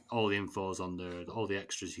 All the info's on there, all the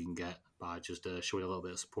extras you can get by just showing a little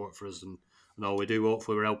bit of support for us and all we do.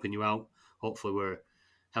 Hopefully we're helping you out. Hopefully we're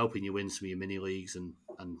helping you win some of your mini leagues and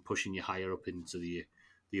pushing you higher up into the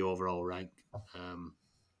overall rank.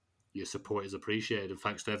 Your support is appreciated, and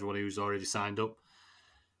thanks to everyone who's already signed up.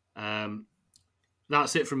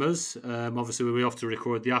 That's it from us. Obviously, we'll be off to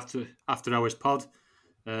record the after hours pod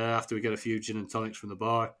after we get a few gin and tonics from the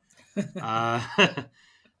bar.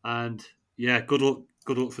 And yeah, good luck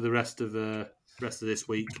for the rest of this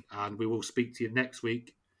week, and we will speak to you next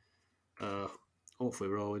week. Hopefully,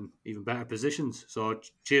 we're all in even better positions. So,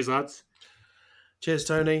 cheers, lads. Cheers,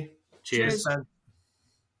 Tony. Cheers. Ben.